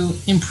wanting to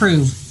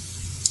improve.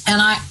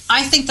 And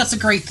I think that's a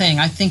great thing.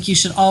 I think you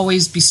should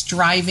always be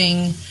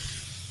striving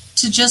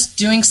to just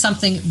doing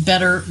something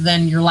better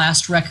than your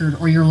last record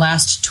or your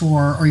last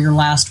tour or your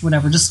last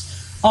whatever. Just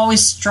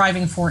always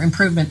striving for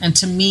improvement. And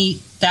to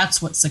me, that's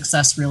what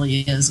success really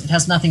is. It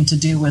has nothing to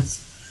do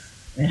with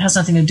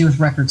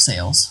record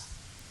sales.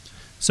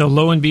 So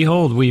lo and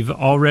behold, we've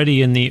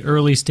already in the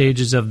early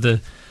stages of the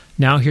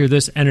Now Hear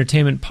This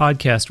Entertainment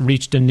podcast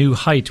reached a new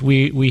height.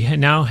 We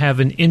now have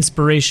an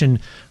inspiration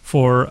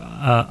for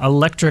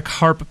electric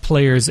harp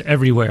players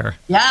everywhere.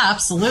 Yeah,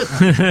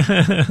 absolutely.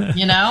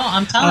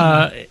 I'm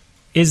telling you.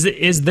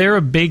 Is there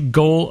a big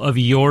goal of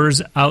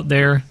yours out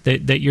there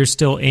that you're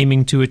still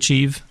aiming to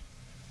achieve?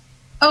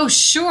 Oh,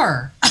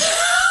 sure.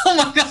 Oh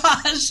my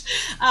gosh.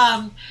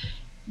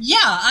 Yeah,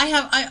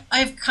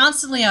 I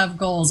constantly have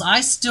goals.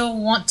 I still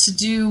want to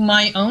do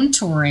my own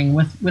touring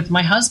with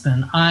my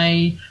husband.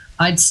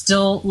 I'd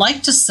still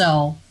like to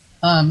sell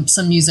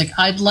some music.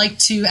 I'd like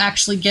to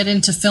actually get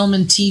into film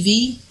and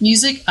TV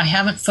music. I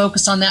haven't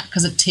focused on that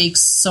because it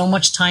takes so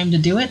much time to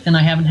do it, and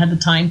I haven't had the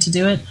time to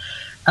do it.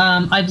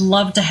 I'd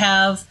love to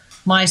have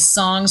my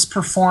songs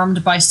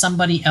performed by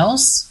somebody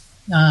else.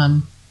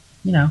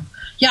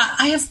 Yeah,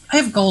 I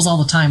have goals all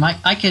the time.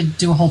 I could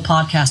do a whole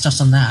podcast just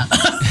on that.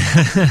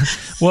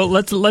 Well,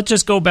 let's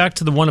just go back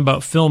to the one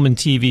about film and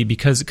TV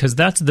because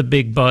that's the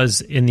big buzz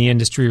in the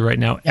industry right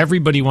now.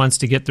 Everybody wants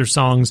to get their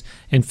songs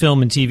in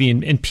film and TV.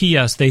 And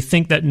P.S. they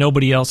think that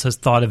nobody else has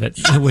thought of it,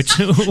 which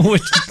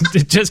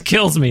it just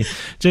kills me.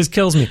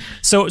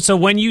 So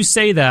when you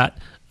say that,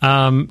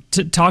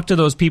 to talk to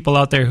those people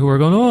out there who are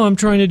going, oh, I'm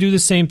trying to do the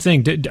same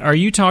thing. Are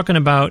you talking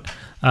about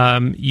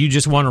you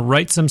just want to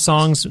write some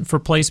songs for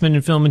placement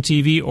in film and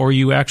TV, or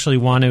you actually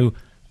want to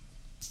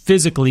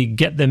physically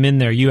get them in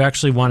there? You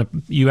actually want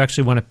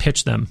to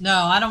pitch them? No,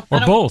 I don't.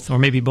 Both, or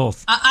maybe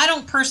both. I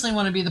don't personally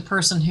want to be the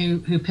person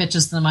who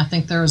pitches them. I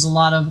think there is a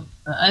lot of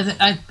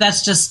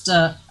that's just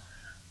a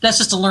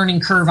learning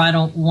curve I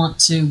don't want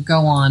to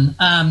go on.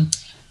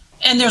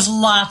 And there's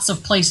lots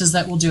of places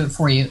that will do it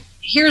for you.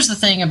 Here's the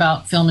thing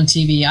about film and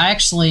TV. I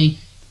actually,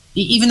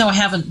 even though I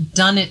haven't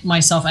done it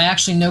myself, I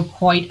actually know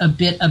quite a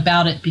bit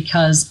about it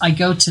because I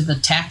go to the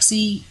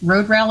Taxi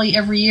Road Rally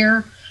every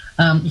year.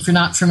 If you're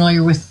not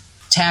familiar with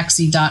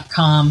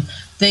Taxi.com,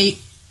 they're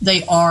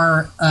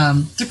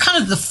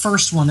kind of the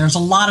first one. There's a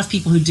lot of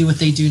people who do what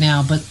they do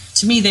now, but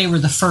to me, they were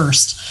the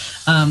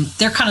first.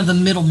 They're kind of the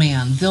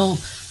middleman. They'll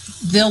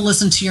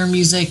listen to your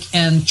music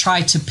and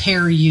try to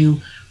pair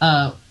you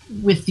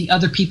with the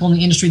other people in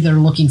the industry that are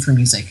looking for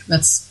music.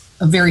 That's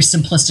a very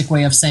simplistic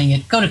way of saying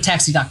it. Go to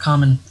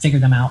Taxi.com and figure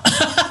them out.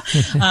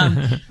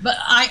 But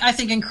I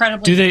think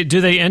incredibly. Do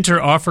they enter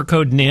offer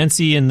code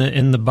Nancy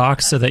in the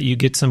box so that you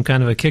get some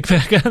kind of a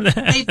kickback on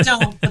that? They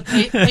don't, but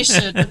they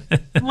should.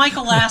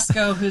 Michael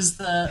Lasko, who's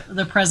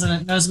the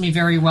president, knows me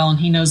very well, and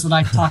he knows what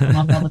I talk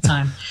about all the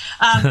time.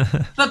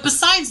 But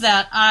besides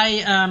that,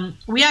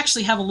 we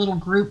actually have a little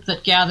group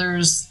that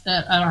gathers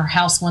at our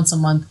house once a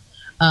month,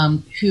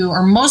 who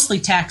are mostly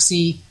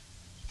Taxi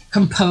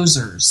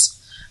composers.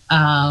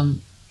 And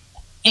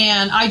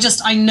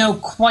I know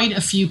quite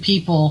a few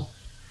people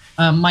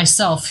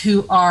myself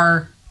who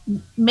are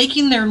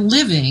making their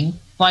living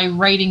by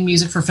writing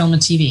music for film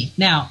and TV.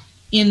 Now,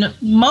 in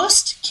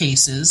most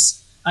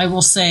cases, I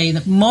will say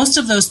that most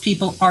of those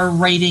people are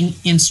writing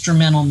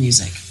instrumental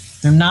music.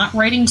 They're not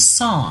writing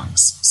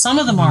songs. Some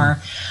of them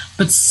are,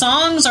 but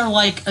songs are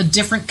like a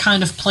different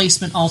kind of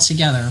placement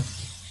altogether.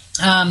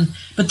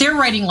 But they're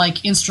writing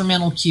like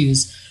instrumental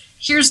cues.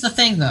 Here's the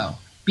thing, though.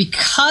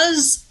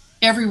 Because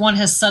everyone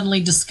has suddenly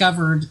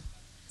discovered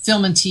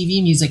film and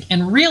TV music,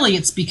 and really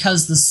it's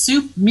because the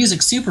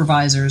music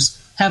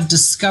supervisors have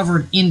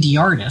discovered indie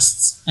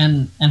artists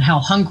and how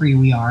hungry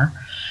we are.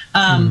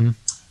 The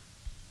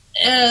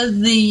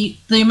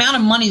amount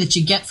of money that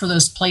you get for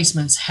those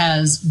placements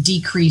has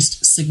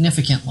decreased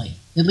significantly,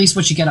 at least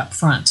what you get up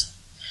front.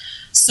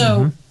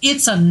 So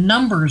it's a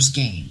numbers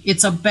game.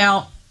 It's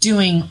about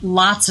doing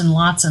lots and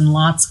lots and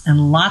lots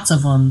and lots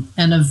of them,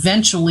 and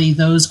eventually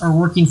those are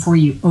working for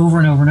you over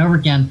and over and over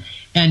again,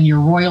 and your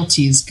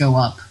royalties go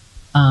up.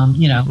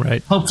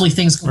 Right. Hopefully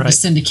things go to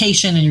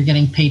syndication and you're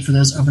getting paid for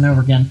those over and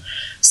over again.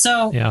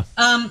 So,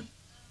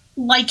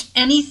 like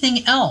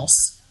anything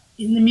else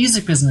in the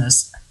music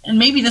business, and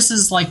maybe this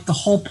is like the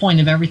whole point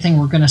of everything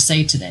we're going to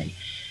say today,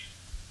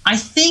 I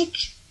think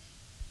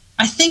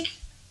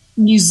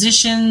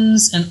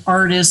musicians and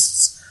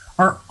artists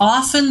are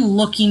often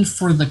looking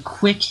for the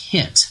quick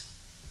hit.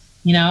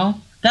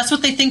 That's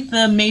what they think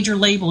the major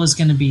label is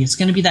going to be. It's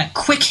going to be that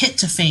quick hit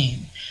to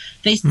fame.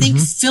 They think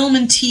film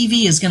and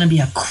TV is going to be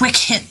a quick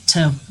hit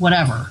to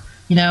whatever,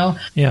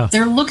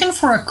 They're looking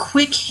for a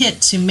quick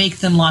hit to make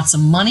them lots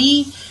of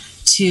money,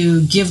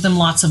 to give them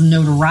lots of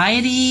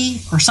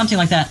notoriety or something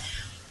like that.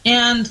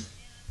 And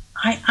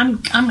I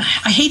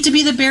hate to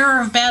be the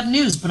bearer of bad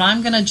news, but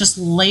I'm going to just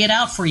lay it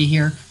out for you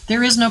here.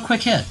 There is no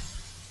quick hit.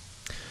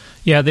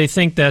 Yeah, they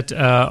think that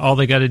all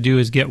they got to do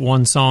is get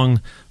one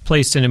song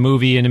placed in a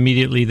movie, and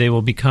immediately they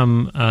will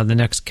become the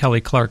next Kelly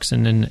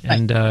Clarkson.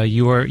 And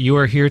you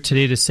are here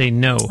today to say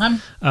no.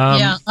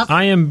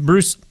 I am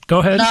Bruce. Go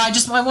ahead. No, I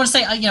want to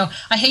say,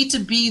 I hate to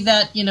be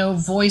that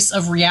voice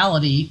of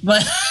reality,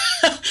 but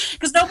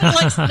because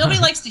nobody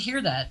likes to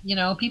hear that.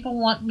 People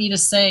want me to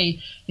say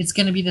it's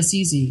going to be this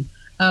easy,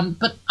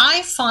 but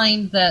I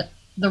find that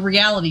the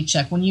reality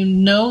check, when you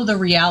know the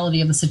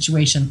reality of the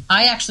situation,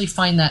 I actually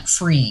find that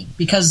freeing,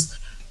 because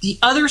the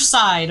other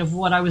side of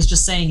what I was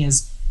just saying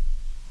is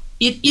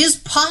it is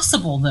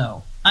possible,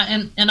 though.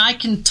 And I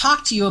can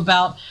talk to you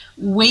about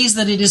ways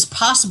that it is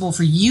possible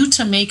for you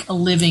to make a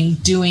living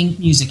doing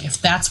music,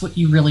 if that's what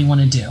you really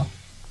want to do.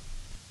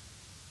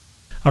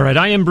 All right,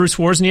 I am Bruce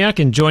Wozniak,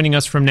 and joining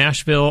us from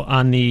Nashville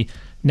on the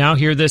Now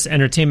Hear This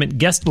Entertainment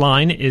guest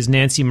line is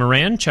Nancy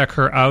Moran. Check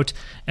her out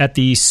at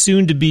the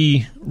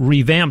soon-to-be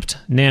revamped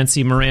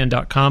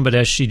nancymoran.com, but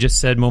as she just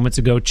said moments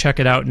ago, check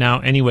it out now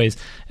anyways.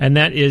 And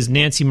that is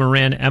Nancy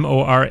Moran,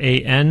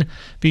 Moran.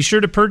 Be sure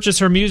to purchase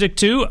her music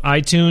too.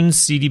 iTunes,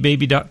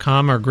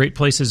 cdbaby.com are great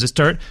places to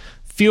start.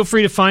 Feel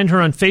free to find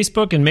her on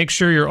Facebook, and make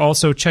sure you're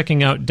also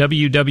checking out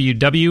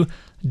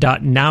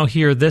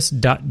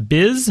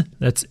www.nowhearthis.biz.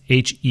 That's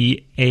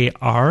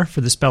HEAR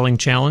for the spelling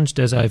challenged,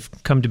 as I've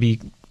come to be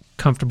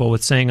comfortable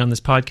with saying on this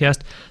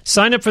podcast.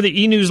 Sign up for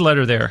the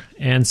e-newsletter there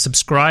and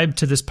subscribe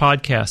to this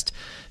podcast.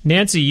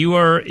 Nancy, you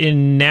are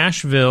in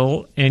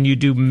Nashville and you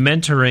do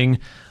mentoring,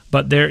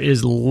 but there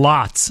is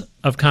lots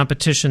of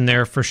competition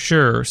there for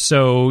sure.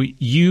 So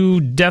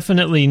you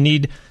definitely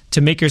need to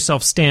make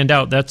yourself stand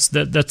out. That's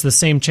the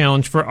same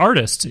challenge for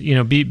artists,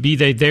 be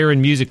they there in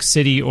Music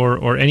City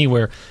or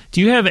anywhere. Do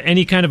you have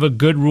any kind of a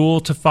good rule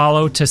to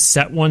follow to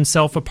set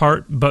oneself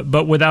apart,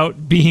 but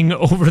without being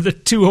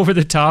too over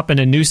the top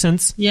and a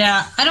nuisance?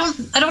 Yeah, I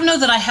don't know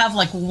that I have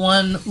like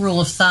one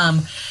rule of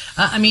thumb.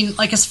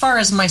 As far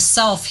as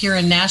myself here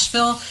in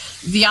Nashville,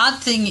 the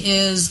odd thing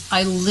is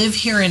I live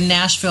here in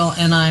Nashville,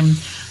 and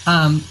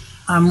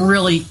I'm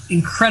really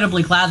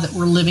incredibly glad that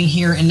we're living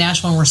here in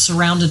Nashville and we're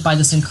surrounded by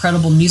this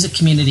incredible music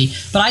community.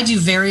 But I do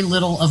very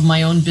little of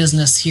my own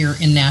business here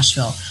in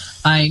Nashville.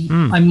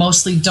 I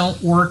mostly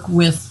don't work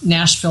with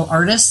Nashville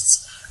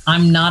artists.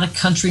 I'm not a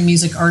country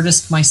music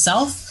artist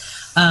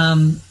myself.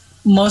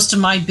 Most of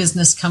my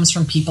business comes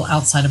from people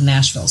outside of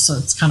Nashville, so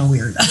it's kind of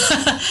weird.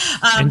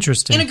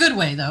 Interesting. In a good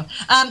way, though.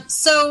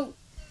 So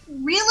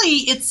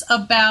really, it's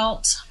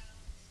about...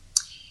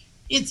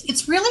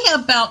 It's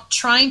really about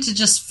trying to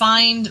just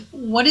find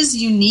what is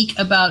unique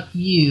about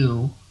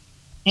you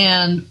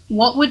and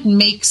what would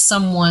make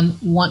someone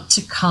want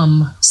to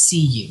come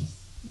see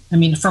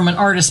you. From an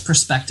artist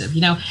perspective,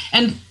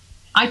 and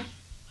I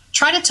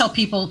try to tell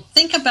people,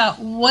 think about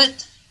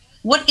what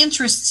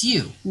interests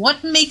you,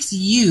 what makes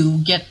you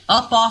get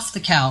up off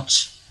the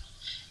couch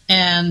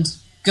and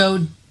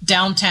go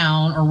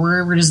downtown or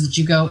wherever it is that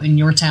you go in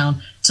your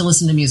town to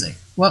listen to music.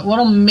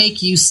 What'll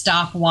make you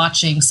stop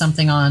watching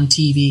something on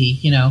TV,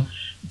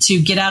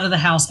 to get out of the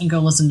house and go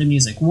listen to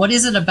music? What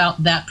is it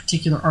about that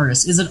particular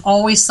artist? Is it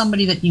always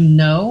somebody that you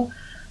know?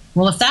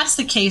 Well, if that's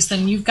the case,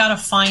 then you've got to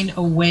find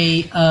a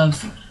way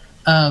of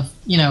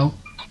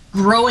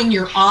growing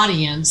your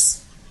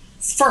audience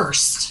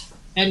first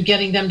and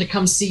getting them to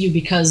come see you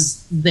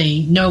because they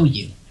know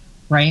you,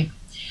 right?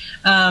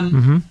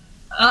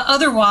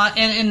 Otherwise,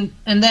 and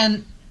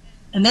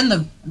then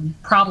the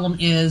problem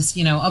is,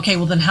 okay,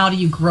 well then how do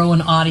you grow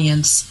an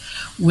audience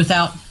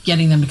without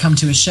getting them to come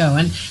to a show?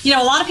 And,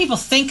 a lot of people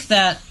think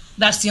that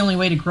that's the only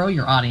way to grow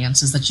your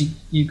audience is that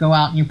you go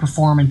out and you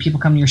perform and people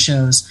come to your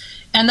shows.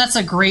 And that's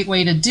a great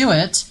way to do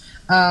it.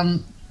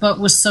 But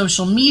with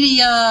social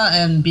media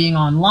and being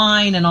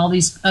online and all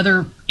these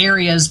other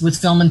areas with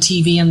film and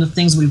TV and the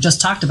things we've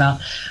just talked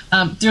about,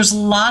 there's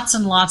lots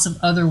and lots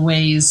of other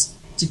ways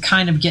to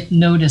kind of get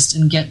noticed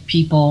and get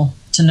people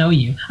to know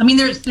you.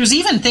 There's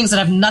even things that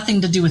have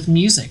nothing to do with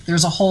music.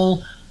 There's a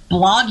whole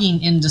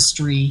blogging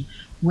industry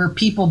where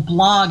people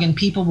blog and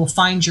people will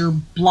find your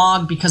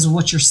blog because of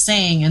what you're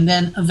saying and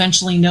then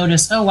eventually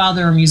notice, oh, wow,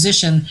 they're a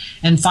musician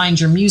and find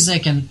your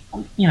music. And,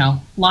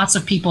 lots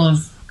of people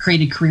have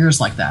created careers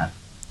like that.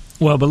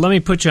 Well, but let me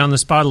put you on the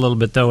spot a little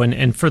bit, though,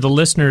 and for the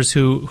listeners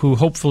who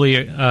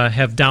hopefully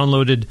have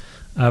downloaded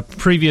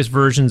previous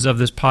versions of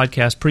this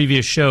podcast,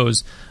 previous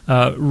shows,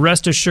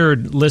 rest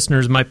assured,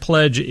 listeners, my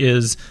pledge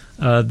is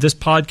this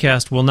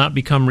podcast will not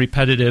become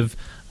repetitive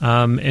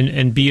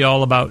and be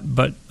all about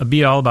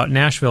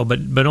Nashville,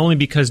 but only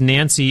because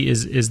Nancy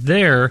is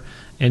there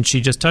and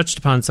she just touched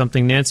upon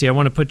something. Nancy, I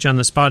want to put you on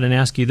the spot and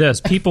ask you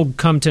this: people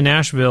come to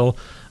Nashville,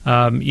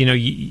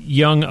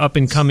 young up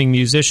and coming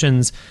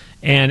musicians,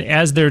 and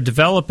as they're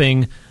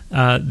developing,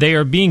 they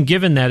are being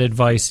given that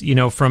advice,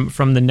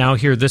 from the Now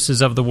Hear This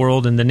Is of the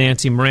world and the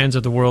Nancy Morans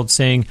of the world,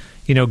 saying,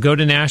 go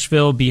to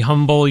Nashville, be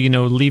humble,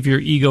 leave your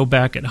ego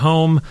back at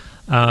home,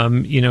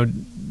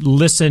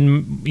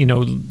 listen,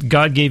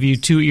 God gave you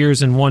 2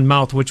 ears and 1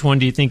 mouth. Which one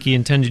do you think He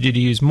intended you to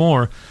use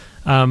more?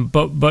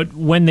 But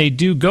when they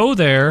do go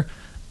there,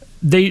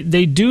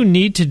 they do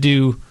need to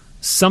do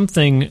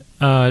something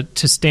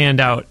to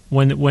stand out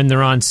when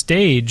they're on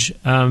stage,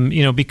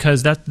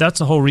 because that's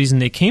the whole reason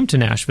they came to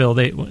Nashville.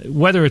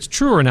 Whether it's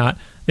true or not,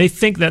 they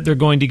think that they're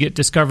going to get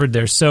discovered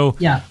there. So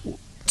yeah.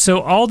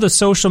 So all the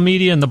social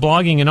media and the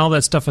blogging and all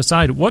that stuff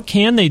aside, what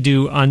can they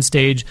do on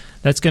stage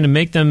that's going to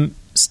make them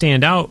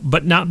stand out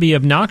but not be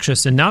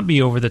obnoxious and not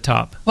be over the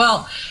top?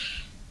 Well,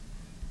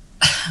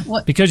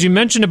 because you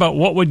mentioned about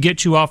what would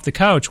get you off the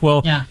couch.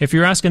 Well, yeah. If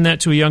you're asking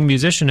that to a young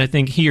musician, I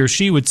think he or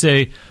she would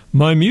say,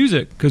 my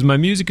music, because my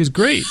music is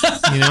great,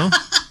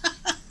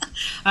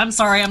 I'm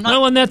sorry, I'm not.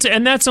 Well,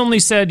 and that's only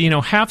said,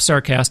 half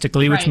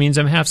sarcastically, which Right. means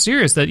I'm half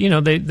serious, that,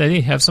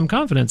 they have some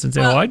confidence and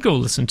say, Well, I'd go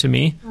listen to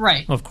me.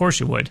 Right. Well, of course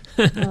you would.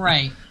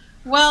 Right.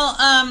 Well,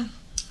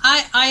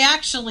 I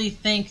actually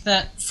think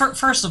that,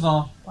 first of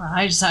all,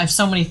 I have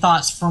so many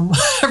thoughts from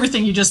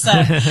everything you just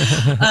said.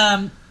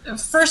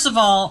 First of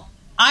all,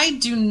 I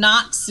do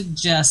not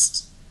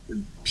suggest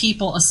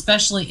people,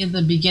 especially in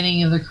the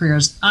beginning of their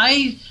careers,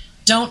 I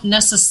don't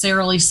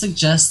necessarily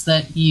suggest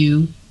that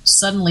you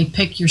suddenly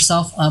pick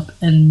yourself up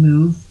and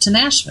move to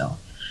Nashville,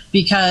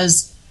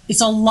 because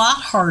it's a lot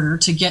harder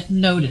to get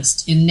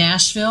noticed in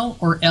Nashville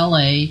or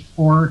LA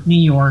or New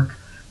York,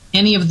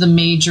 any of the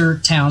major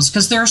towns,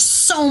 because there are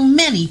so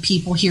many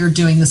people here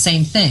doing the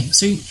same thing.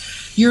 So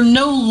you're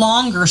no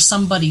longer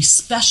somebody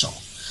special.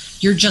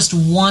 You're just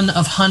one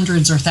of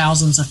hundreds or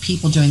thousands of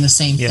people doing the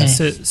same thing.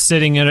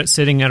 Sitting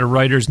at a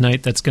writer's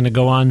night that's going to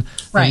go on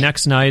the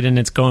next night, and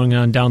it's going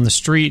on down the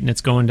street, and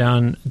it's going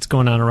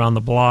on around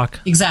the block.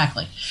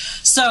 Exactly.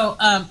 So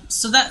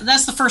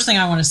that's the first thing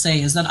I want to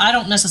say, is that I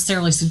don't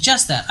necessarily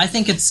suggest that. I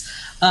think it's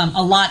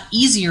a lot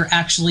easier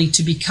actually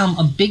to become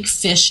a big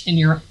fish in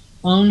your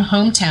own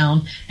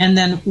hometown and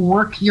then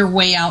work your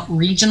way out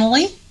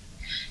regionally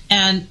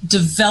and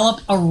develop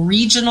a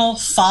regional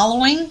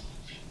following.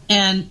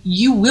 And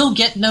you will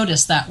get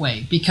noticed that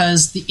way,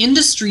 because the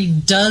industry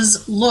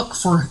does look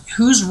for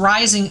who's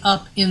rising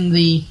up in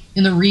the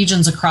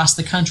regions across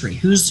the country,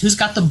 who's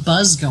got the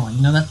buzz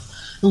going. That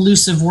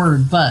elusive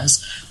word,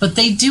 buzz. But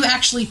they do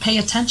actually pay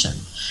attention.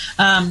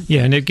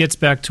 And it gets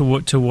back to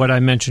what I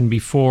mentioned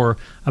before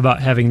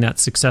about having that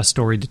success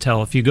story to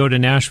tell. If you go to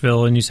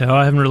Nashville and you say, "Oh,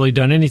 I haven't really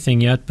done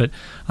anything yet, but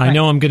I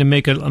know I'm going to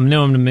make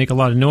a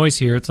lot of noise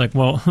here," it's like,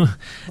 well,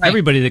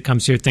 everybody that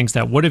comes here thinks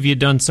that. What have you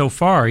done so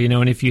far?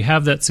 And if you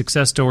have that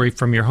success story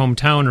from your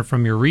hometown or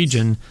from your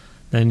region,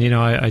 then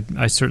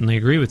I certainly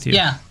agree with you.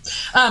 Yeah.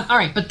 All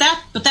right. But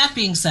that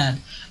being said,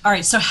 all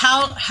right. So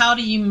how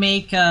do you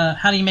make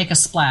a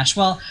splash?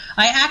 Well,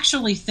 I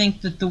actually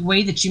think that the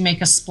way that you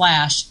make a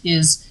splash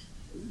is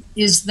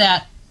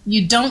that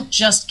you don't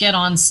just get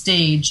on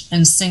stage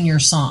and sing your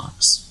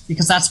songs,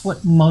 because that's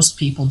what most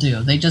people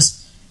do. They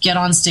just get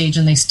on stage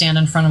and they stand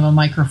in front of a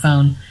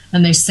microphone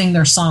and they sing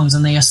their songs,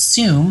 and they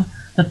assume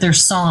that their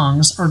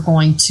songs are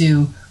going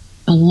to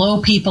blow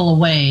people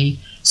away,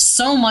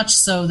 so much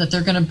so that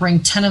they're going to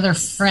bring 10 of their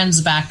friends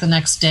back the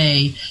next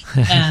day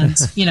and,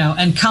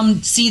 and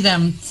come see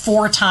them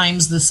 4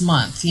 times this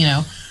month,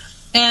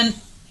 And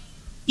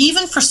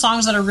even for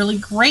songs that are really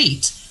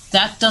great,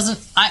 that doesn't,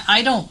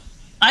 I don't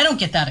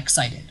get that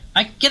excited.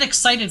 I get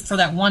excited for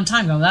that one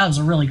time, that was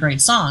a really great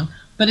song,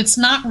 but it's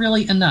not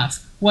really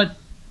enough. What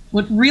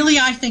really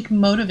I think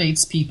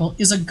motivates people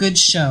is a good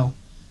show.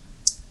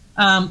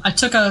 I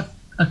took a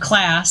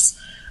class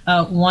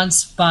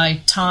once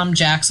by Tom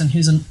Jackson,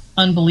 who's an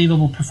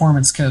unbelievable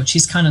performance coach.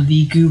 He's kind of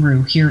the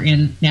guru here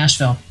in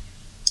Nashville.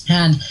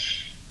 And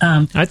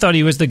I thought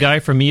he was the guy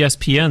from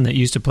ESPN that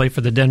used to play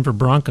for the Denver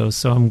Broncos,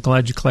 so I'm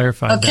glad you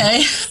clarified that.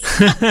 Okay.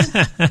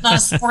 Not a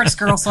sports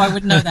girl, so I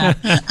wouldn't know that.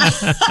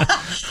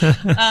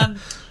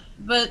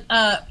 But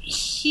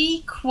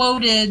he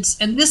quoted,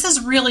 and this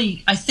is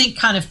really, I think,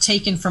 kind of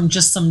taken from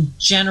just some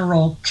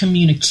general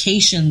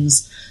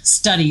communications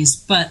studies,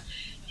 but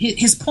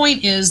his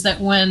point is that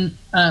when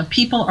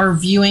people are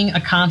viewing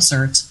a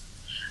concert,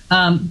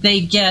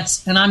 they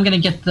get, and I'm going to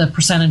get the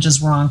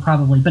percentages wrong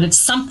probably, but it's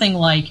something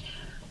like,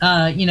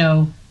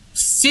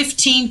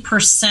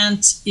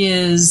 15%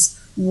 is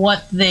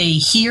what they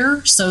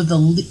hear, so the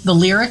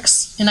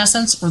lyrics in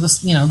essence, or the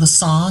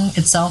song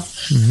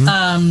itself.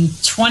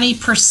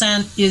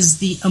 20% is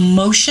the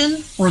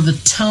emotion or the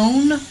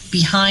tone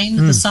behind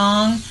the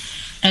song,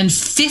 and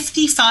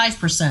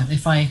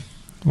 55%, I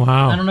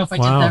don't know if I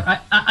did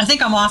that. I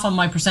think I'm off on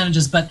my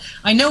percentages, but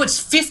I know it's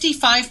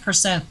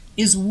 55%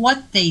 is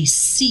what they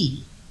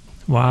see.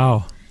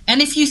 Wow. And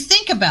if you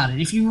think about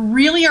it, if you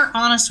really are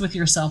honest with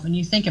yourself and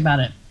you think about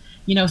it,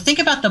 think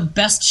about the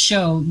best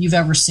show you've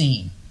ever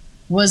seen.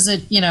 Was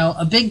it,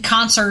 a big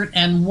concert,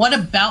 and what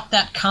about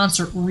that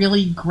concert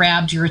really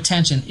grabbed your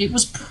attention? It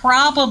was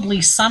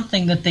probably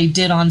something that they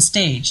did on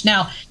stage.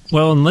 Now,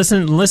 well, and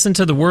listen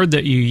to the word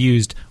that you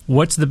used.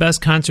 What's the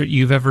best concert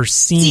you've ever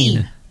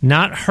seen?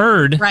 Not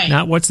heard,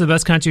 not what's the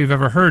best concert you've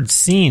ever heard,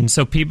 seen.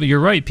 So you're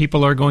right,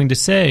 people are going to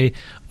say,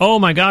 "Oh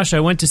my gosh,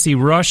 I went to see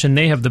Rush and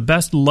they have the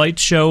best light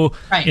show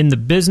in the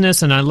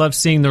business, and I love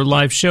seeing their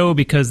live show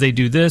because they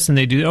do this and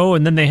they do,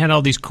 and then they had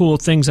all these cool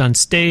things on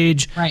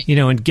stage,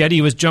 and Geddy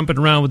was jumping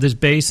around with his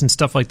bass and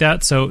stuff like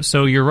that."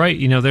 So you're right,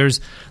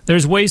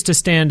 there's ways to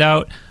stand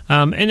out.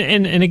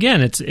 And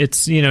again,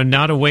 it's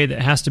not a way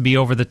that has to be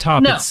over the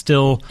top. No. It's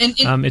still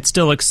it's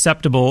still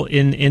acceptable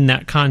in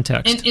that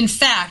context. In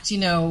fact,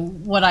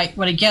 what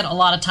I get a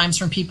lot of times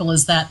from people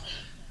is that,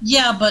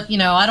 but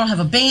I don't have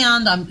a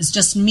band. It's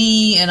just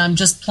me, and I'm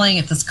just playing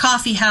at this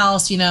coffee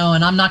house, and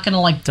I'm not going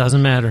to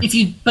Doesn't matter. If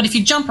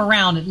you jump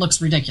around, it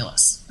looks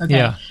ridiculous. Okay.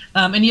 Yeah.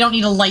 And you don't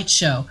need a light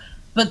show,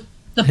 but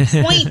the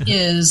point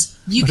is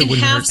you can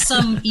have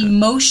some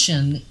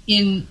emotion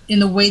in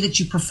the way that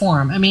you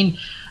perform. I mean,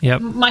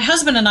 my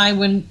husband and I,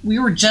 when we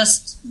were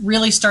just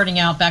really starting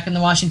out back in the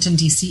Washington,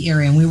 D.C.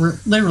 area, and we were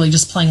literally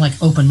just playing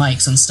open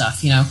mics and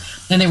stuff,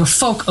 and they were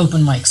folk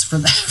open mics for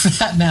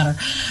that matter.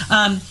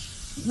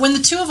 When the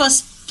two of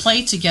us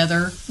play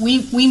together,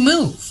 we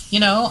move.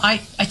 I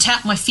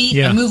tap my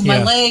feet, I move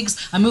my legs,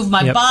 I move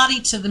my body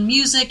to the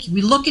music.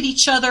 We look at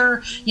each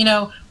other,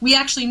 we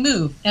actually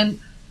move. And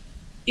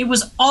it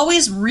was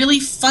always really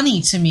funny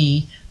to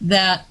me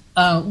that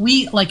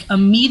we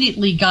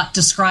immediately got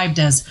described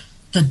as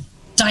the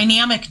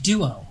dynamic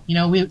duo. They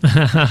always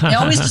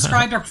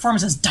described our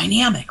performance as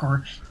dynamic,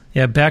 or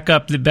Yeah, back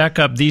up.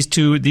 These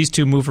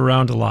two move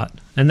around a lot,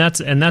 and that's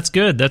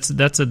good. That's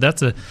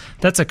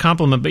a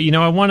compliment. But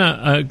I want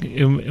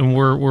to, and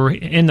we're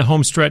in the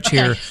home stretch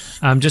here.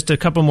 Just a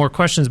couple more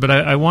questions, but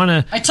I want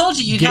to. I told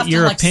you get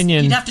your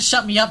opinion. You'd have to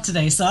shut me up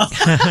today. So.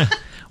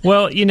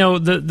 Well,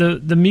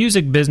 the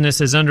music business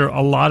is under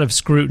a lot of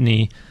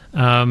scrutiny.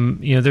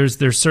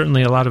 There's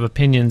certainly a lot of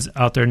opinions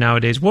out there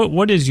nowadays.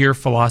 What is your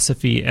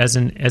philosophy as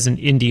an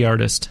indie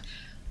artist?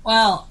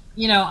 Well,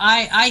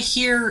 I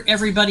hear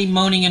everybody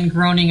moaning and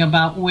groaning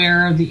about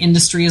where the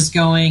industry is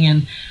going,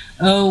 and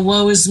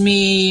woe is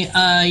me.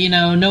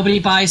 Nobody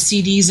buys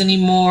CDs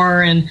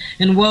anymore, and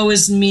woe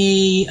is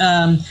me.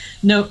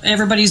 No,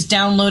 everybody's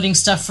downloading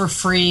stuff for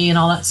free and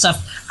all that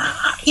stuff.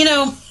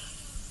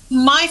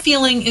 My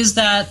feeling is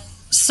that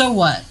so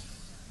what?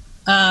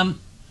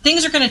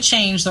 Things are going to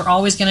change. They're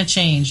always going to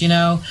change.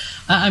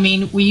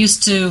 We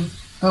used to.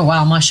 Oh,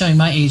 wow, I'm not showing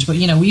my age, but,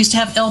 we used to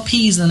have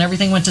LPs and then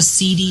everything went to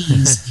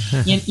CDs,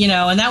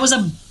 and that was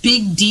a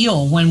big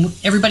deal when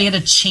everybody had to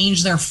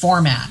change their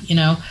format,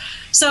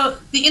 So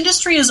the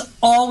industry is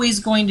always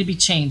going to be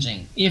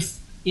changing. If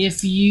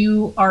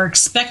you are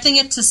expecting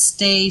it to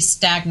stay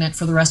stagnant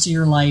for the rest of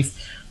your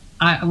life,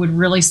 I would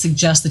really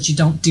suggest that you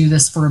don't do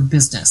this for a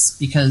business,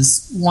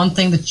 because one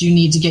thing that you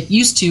need to get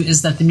used to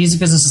is that the music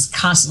business is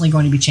constantly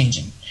going to be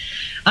changing.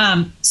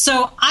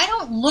 So I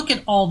don't look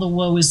at all the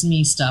woe is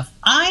me stuff.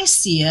 I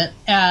see it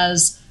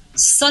as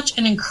such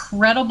an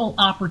incredible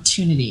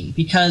opportunity,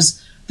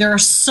 because there are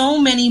so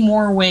many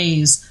more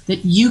ways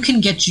that you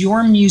can get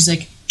your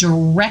music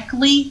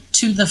directly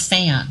to the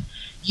fan.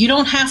 You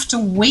don't have to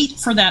wait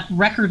for that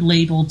record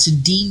label to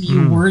deem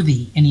you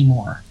worthy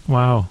anymore.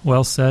 Wow,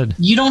 well said.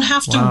 You don't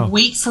have to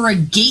wait for a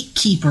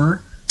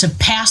gatekeeper to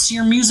pass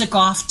your music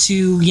off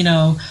to,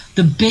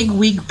 the big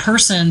wig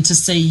person to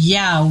say,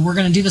 yeah, we're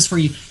going to do this for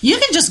you. You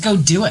can just go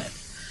do it.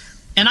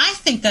 And I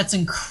think that's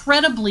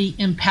incredibly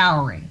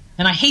empowering.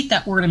 And I hate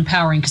that word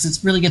empowering because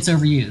it really gets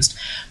overused.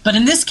 But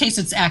in this case,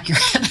 it's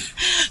accurate.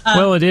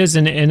 Well, it is.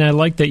 And I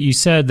like that you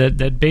said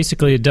that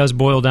basically it does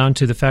boil down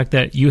to the fact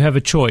that you have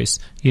a choice.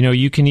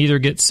 You can either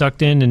get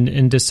sucked in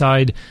and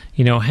decide,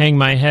 hang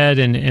my head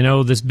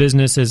and this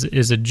business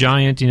is a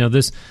giant.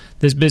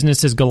 This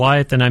business is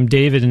Goliath and I'm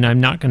David and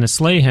I'm not going to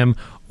slay him.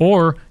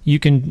 Or you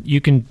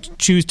can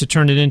choose to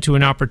turn it into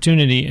an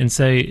opportunity and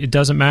say it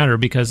doesn't matter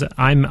because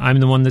I'm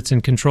the one that's in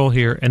control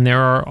here, and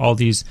there are all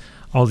these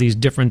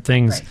different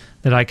things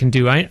that I can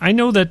do. I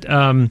know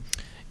that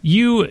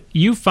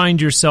you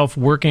find yourself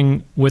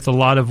working with a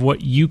lot of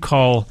what you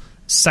call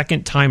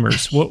second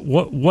timers.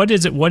 What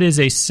is it? What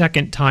is a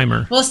second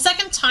timer? Well, a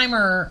second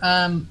timer,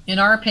 in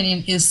our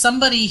opinion, is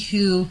somebody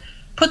who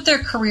put their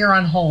career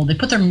on hold. They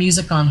put their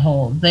music on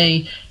hold.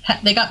 They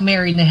got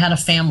married and they had a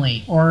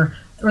family, or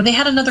they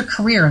had another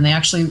career and they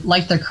actually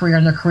liked their career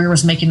and their career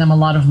was making them a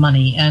lot of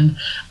money, and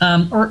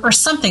or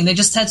something. They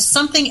just had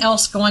something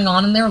else going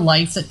on in their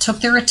life that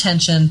took their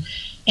attention,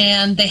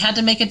 and they had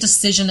to make a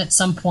decision at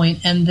some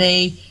point, and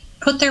they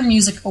put their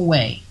music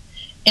away.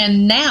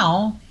 And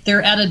now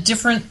they're at a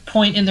different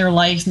point in their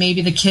life.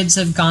 Maybe the kids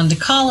have gone to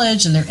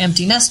college and they're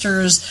empty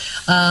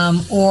nesters,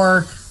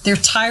 or they're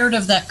tired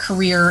of that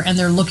career and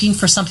they're looking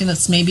for something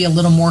that's maybe a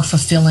little more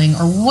fulfilling,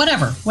 or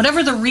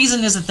whatever the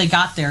reason is that they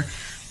got there.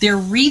 They're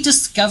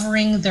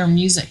rediscovering their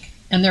music,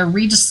 and they're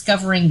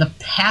rediscovering the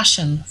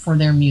passion for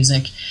their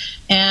music.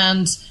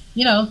 And,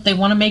 they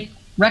want to make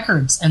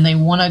records, and they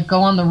want to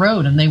go on the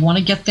road, and they want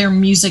to get their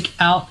music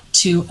out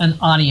to an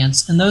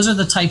audience. And those are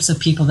the types of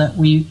people that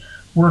we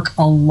work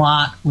a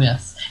lot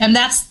with. And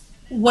that's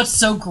what's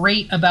so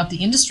great about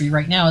the industry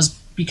right now, is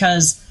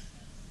because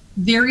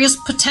there is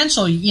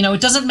potential.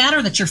 It doesn't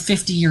matter that you're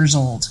 50 years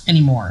old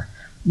anymore.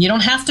 You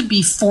don't have to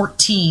be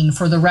 14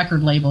 for the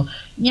record label.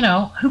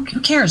 Who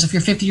cares if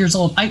you're 50 years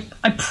old? I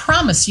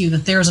promise you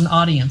that there's an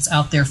audience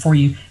out there for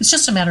you. It's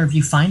just a matter of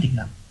you finding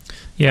them.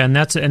 Yeah, and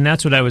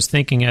that's what I was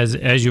thinking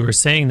as you were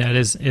saying that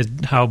is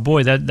how,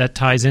 boy, that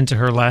ties into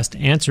her last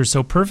answer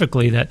so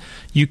perfectly, that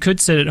you could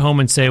sit at home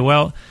and say,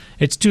 well,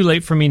 it's too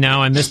late for me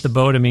now. I missed the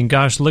boat. I mean,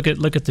 gosh, look at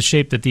the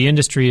shape that the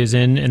industry is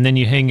in, and then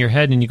you hang your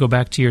head and you go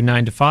back to your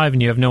 9 to 5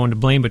 and you have no one to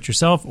blame but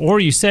yourself. Or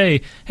you say,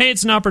 hey,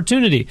 it's an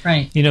opportunity.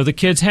 Right. The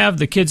kids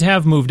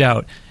have moved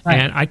out, right,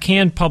 and I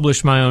can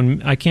publish my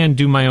own. I can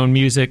do my own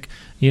music.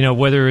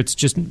 Whether it's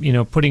just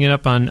putting it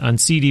up on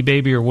CD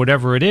Baby or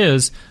whatever it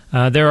is.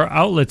 There are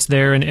outlets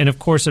there, and of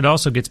course it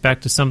also gets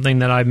back to something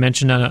that I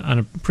mentioned on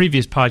a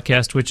previous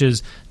podcast, which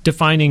is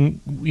defining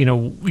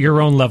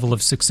your own level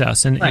of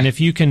success, and if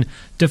you can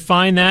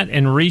define that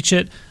and reach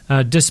it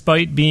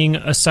despite being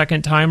a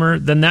second timer,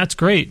 then that's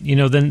great.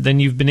 Then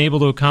you've been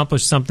able to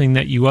accomplish something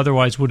that you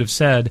otherwise would have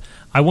said,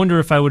 I wonder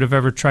if I would have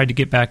ever tried to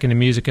get back into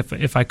music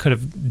if I could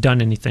have done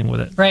anything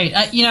with it. Right.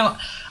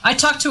 I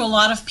talk to a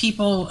lot of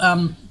people.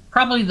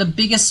 Probably the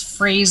biggest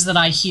phrase that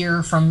I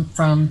hear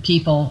from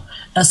people,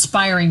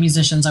 aspiring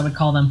musicians, I would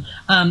call them,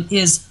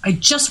 is, I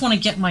just want to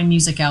get my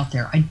music out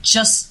there. I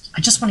just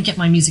want to get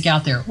my music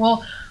out there.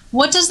 Well,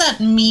 what does that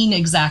mean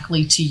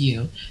exactly to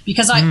you?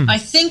 Because I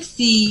think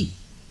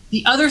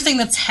the other thing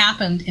that's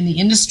happened in the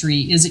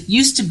industry is it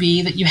used to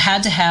be that you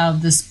had to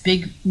have this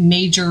big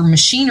major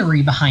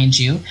machinery behind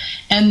you,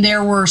 and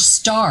there were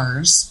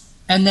stars,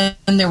 and then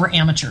there were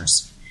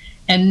amateurs.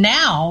 And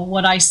now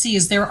what I see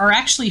is there are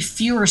actually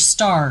fewer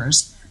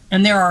stars,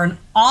 and there are an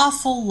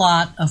awful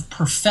lot of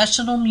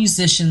professional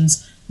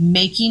musicians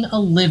making a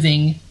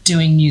living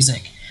doing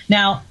music.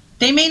 Now,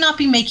 they may not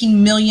be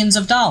making millions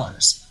of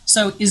dollars.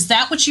 So is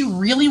that what you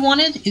really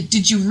wanted?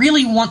 Did you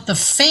really want the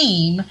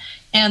fame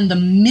and the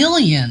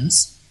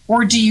millions,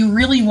 or do you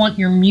really want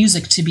your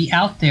music to be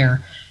out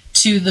there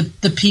to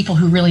the people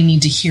who really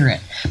need to hear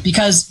it?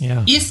 Because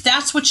if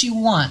that's what you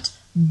want,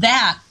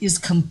 that is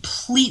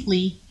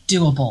completely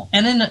doable,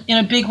 and in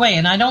a big way.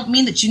 And I don't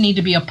mean that you need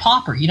to be a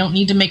pauper. You don't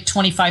need to make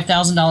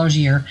 $25,000 a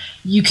year.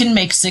 You can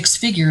make six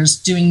figures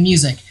doing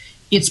music.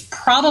 It's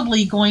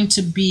probably going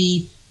to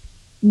be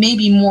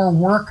maybe more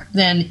work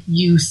than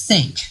you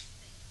think,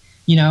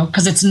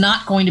 because it's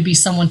not going to be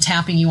someone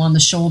tapping you on the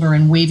shoulder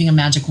and waving a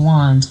magic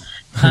wand.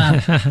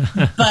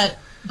 But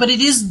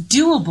it is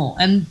doable,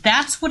 and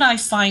that's what I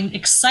find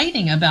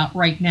exciting about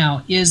right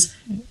now is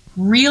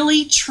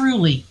really,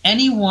 truly,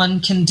 anyone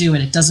can do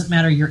it. It doesn't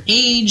matter your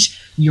age,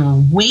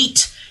 your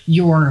weight,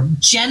 your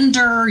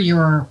gender,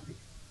 your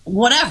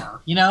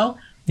whatever, Yeah,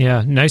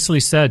 nicely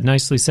said.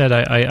 Nicely said.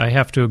 I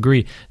have to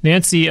agree,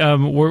 Nancy.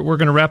 We're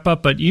going to wrap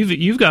up, but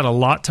you've got a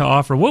lot to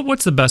offer.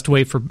 What's the best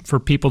way for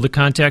people to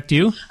contact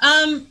you?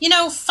 Find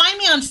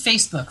me on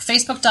Facebook,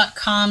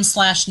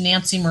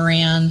 facebook.com/Nancy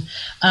Moran,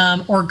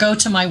 or go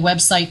to my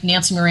website,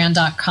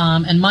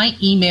 nancymoran.com, and my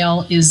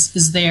email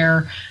is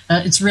there.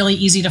 It's really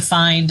easy to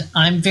find.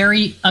 I'm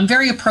very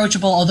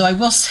approachable, although I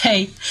will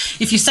say,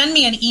 if you send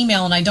me an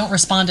email and I don't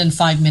respond in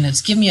 5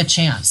 minutes, give me a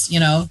chance,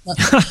 give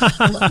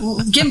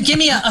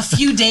me a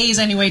few days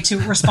anyway to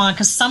respond,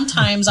 because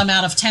sometimes I'm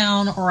out of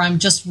town or I'm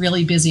just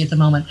really busy at the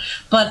moment.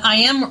 But I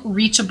am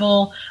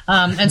reachable,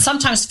 and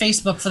sometimes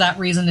Facebook, for that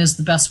reason, is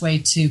the best way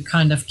to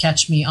kind of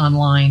catch me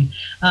online.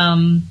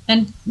 And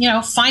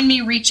find me,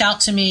 reach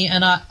out to me,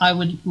 and I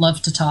would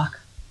love to talk.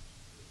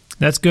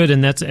 That's good,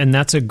 and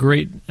that's a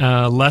great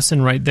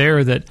lesson right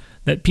there, that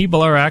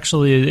people are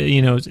actually,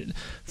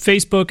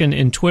 Facebook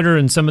and Twitter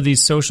and some of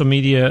these social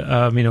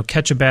media,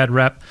 catch a bad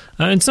rep,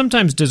 and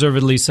sometimes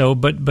deservedly so.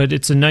 But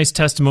it's a nice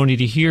testimony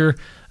to hear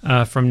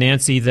from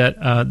Nancy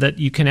that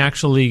you can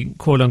actually,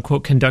 quote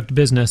unquote, conduct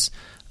business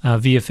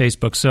via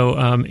Facebook.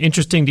 So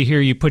interesting to hear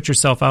you put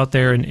yourself out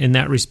there in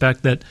that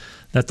respect, that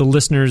the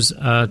listeners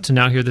to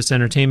Now Hear This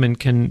Entertainment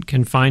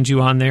can find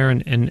you on there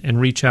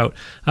and reach out.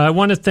 I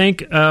want to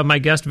thank my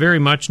guest very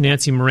much,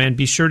 Nancy Moran.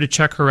 Be sure to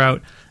check her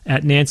out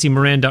at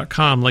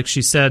nancymoran.com. Like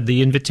she said,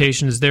 the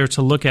invitation is there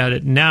to look at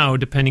it now,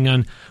 depending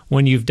on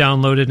when you've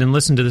downloaded and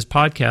listened to this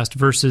podcast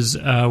versus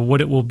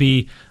what it will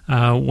be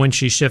when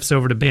she shifts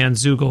over to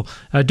Bandzoogle.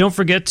 Don't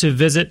forget to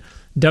visit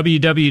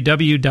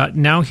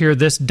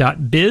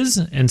www.nowhearthis.biz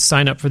and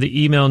sign up for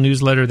the email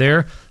newsletter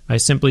there by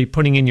simply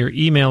putting in your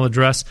email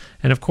address.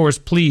 And of course,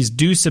 please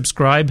do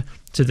subscribe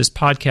to this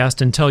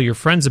podcast and tell your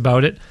friends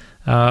about it.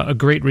 A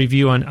great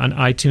review on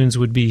iTunes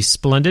would be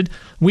splendid.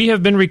 We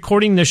have been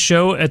recording this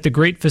show at the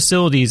great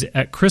facilities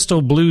at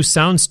Crystal Blue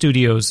Sound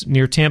Studios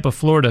near Tampa,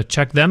 Florida.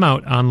 Check them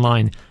out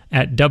online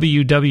at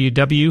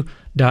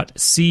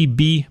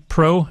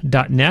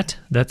www.cbpro.net.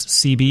 That's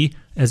CB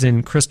as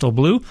in Crystal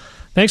Blue.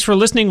 Thanks for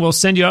listening. We'll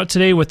send you out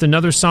today with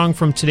another song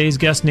from today's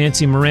guest,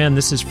 Nancy Moran.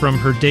 This is from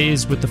her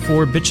days with the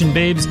Four Bitchin'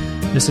 Babes.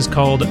 This is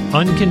called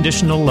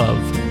Unconditional Love.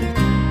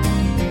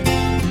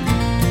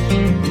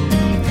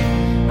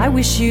 I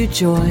wish you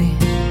joy,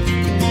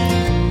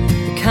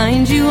 the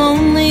kind you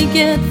only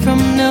get from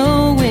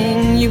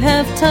knowing you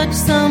have touched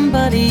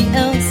somebody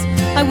else.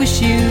 I wish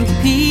you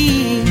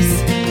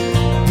peace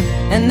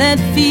and that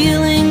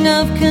feeling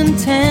of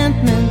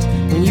contentment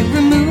when you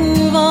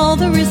remove all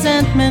the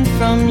resentment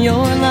from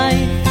your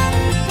life.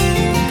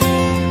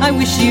 I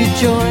wish you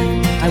joy,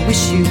 I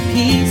wish you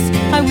peace,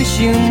 I wish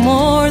you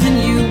more than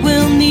you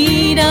will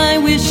need. I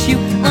wish you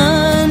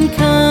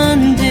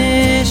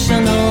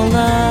unconditional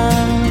love.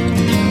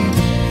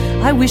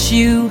 I wish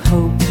you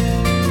hope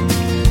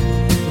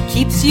that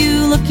keeps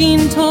you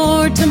looking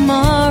toward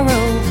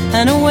tomorrow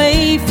and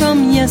away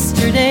from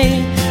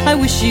yesterday. I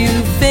wish you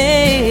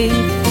faith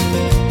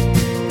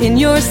in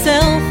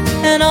yourself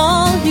and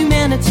all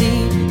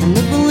humanity, and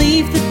the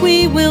belief that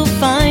we will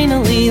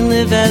finally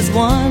live as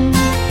one.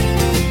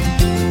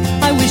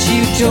 I wish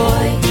you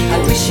joy, I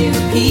wish you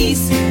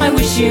peace, I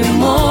wish you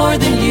more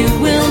than you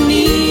will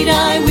need.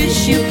 I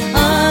wish you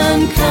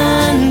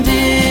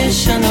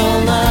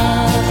unconditional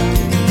love.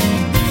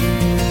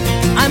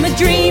 I'm a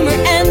dreamer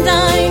and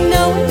I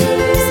know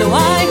it, so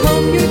I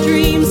hope your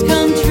dreams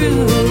come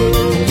true.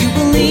 You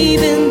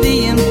believe in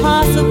the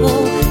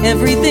impossible,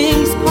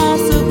 everything's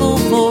possible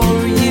for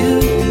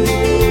you.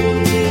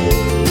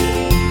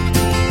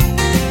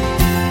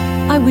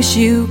 I wish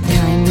you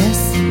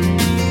kindness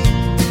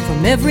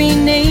from every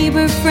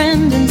neighbor,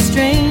 friend, and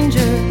stranger,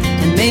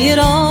 and may it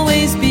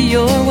always be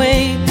your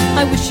way.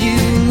 I wish you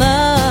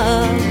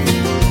love,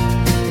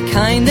 the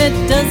kind that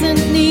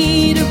doesn't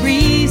need a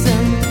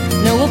reason,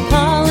 no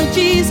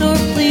apologies or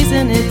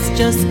pleasing, it's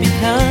just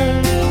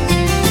because.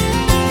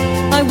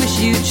 I wish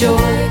you joy,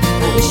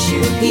 I wish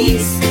you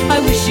peace, I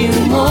wish you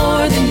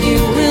more than you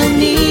will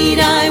need.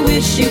 I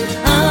wish you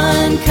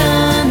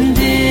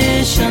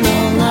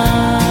unconditional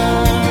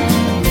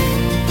love.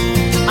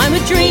 I'm a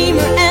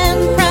dreamer and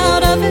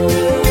proud of it,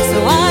 so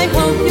I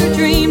hope your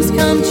dreams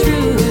come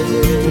true.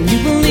 When you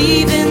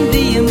believe in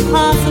the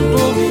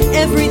impossible,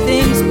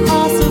 everything's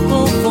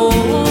possible for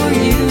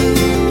you.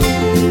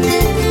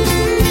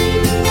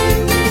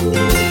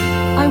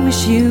 I wish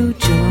you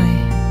joy,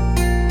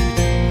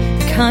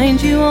 the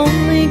kind you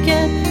only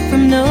get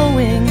from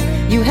knowing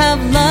you have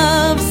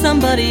loved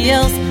somebody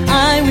else.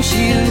 I wish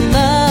you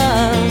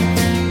love,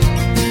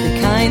 the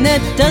kind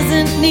that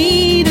doesn't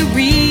need a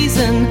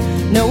reason,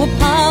 no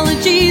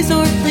apologies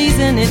or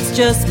pleasing, it's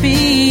just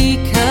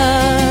because.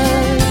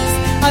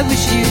 I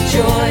wish you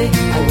joy,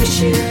 I wish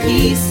you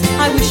peace,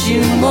 I wish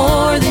you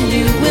more than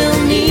you will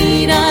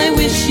need. I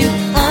wish you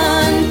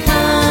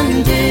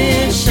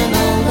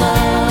unconditional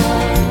love.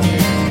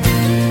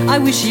 I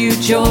wish you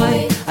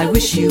joy, I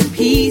wish you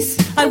peace,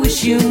 I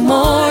wish you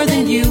more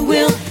than you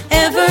will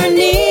ever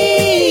need.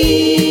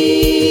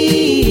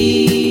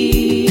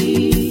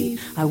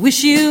 I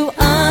wish you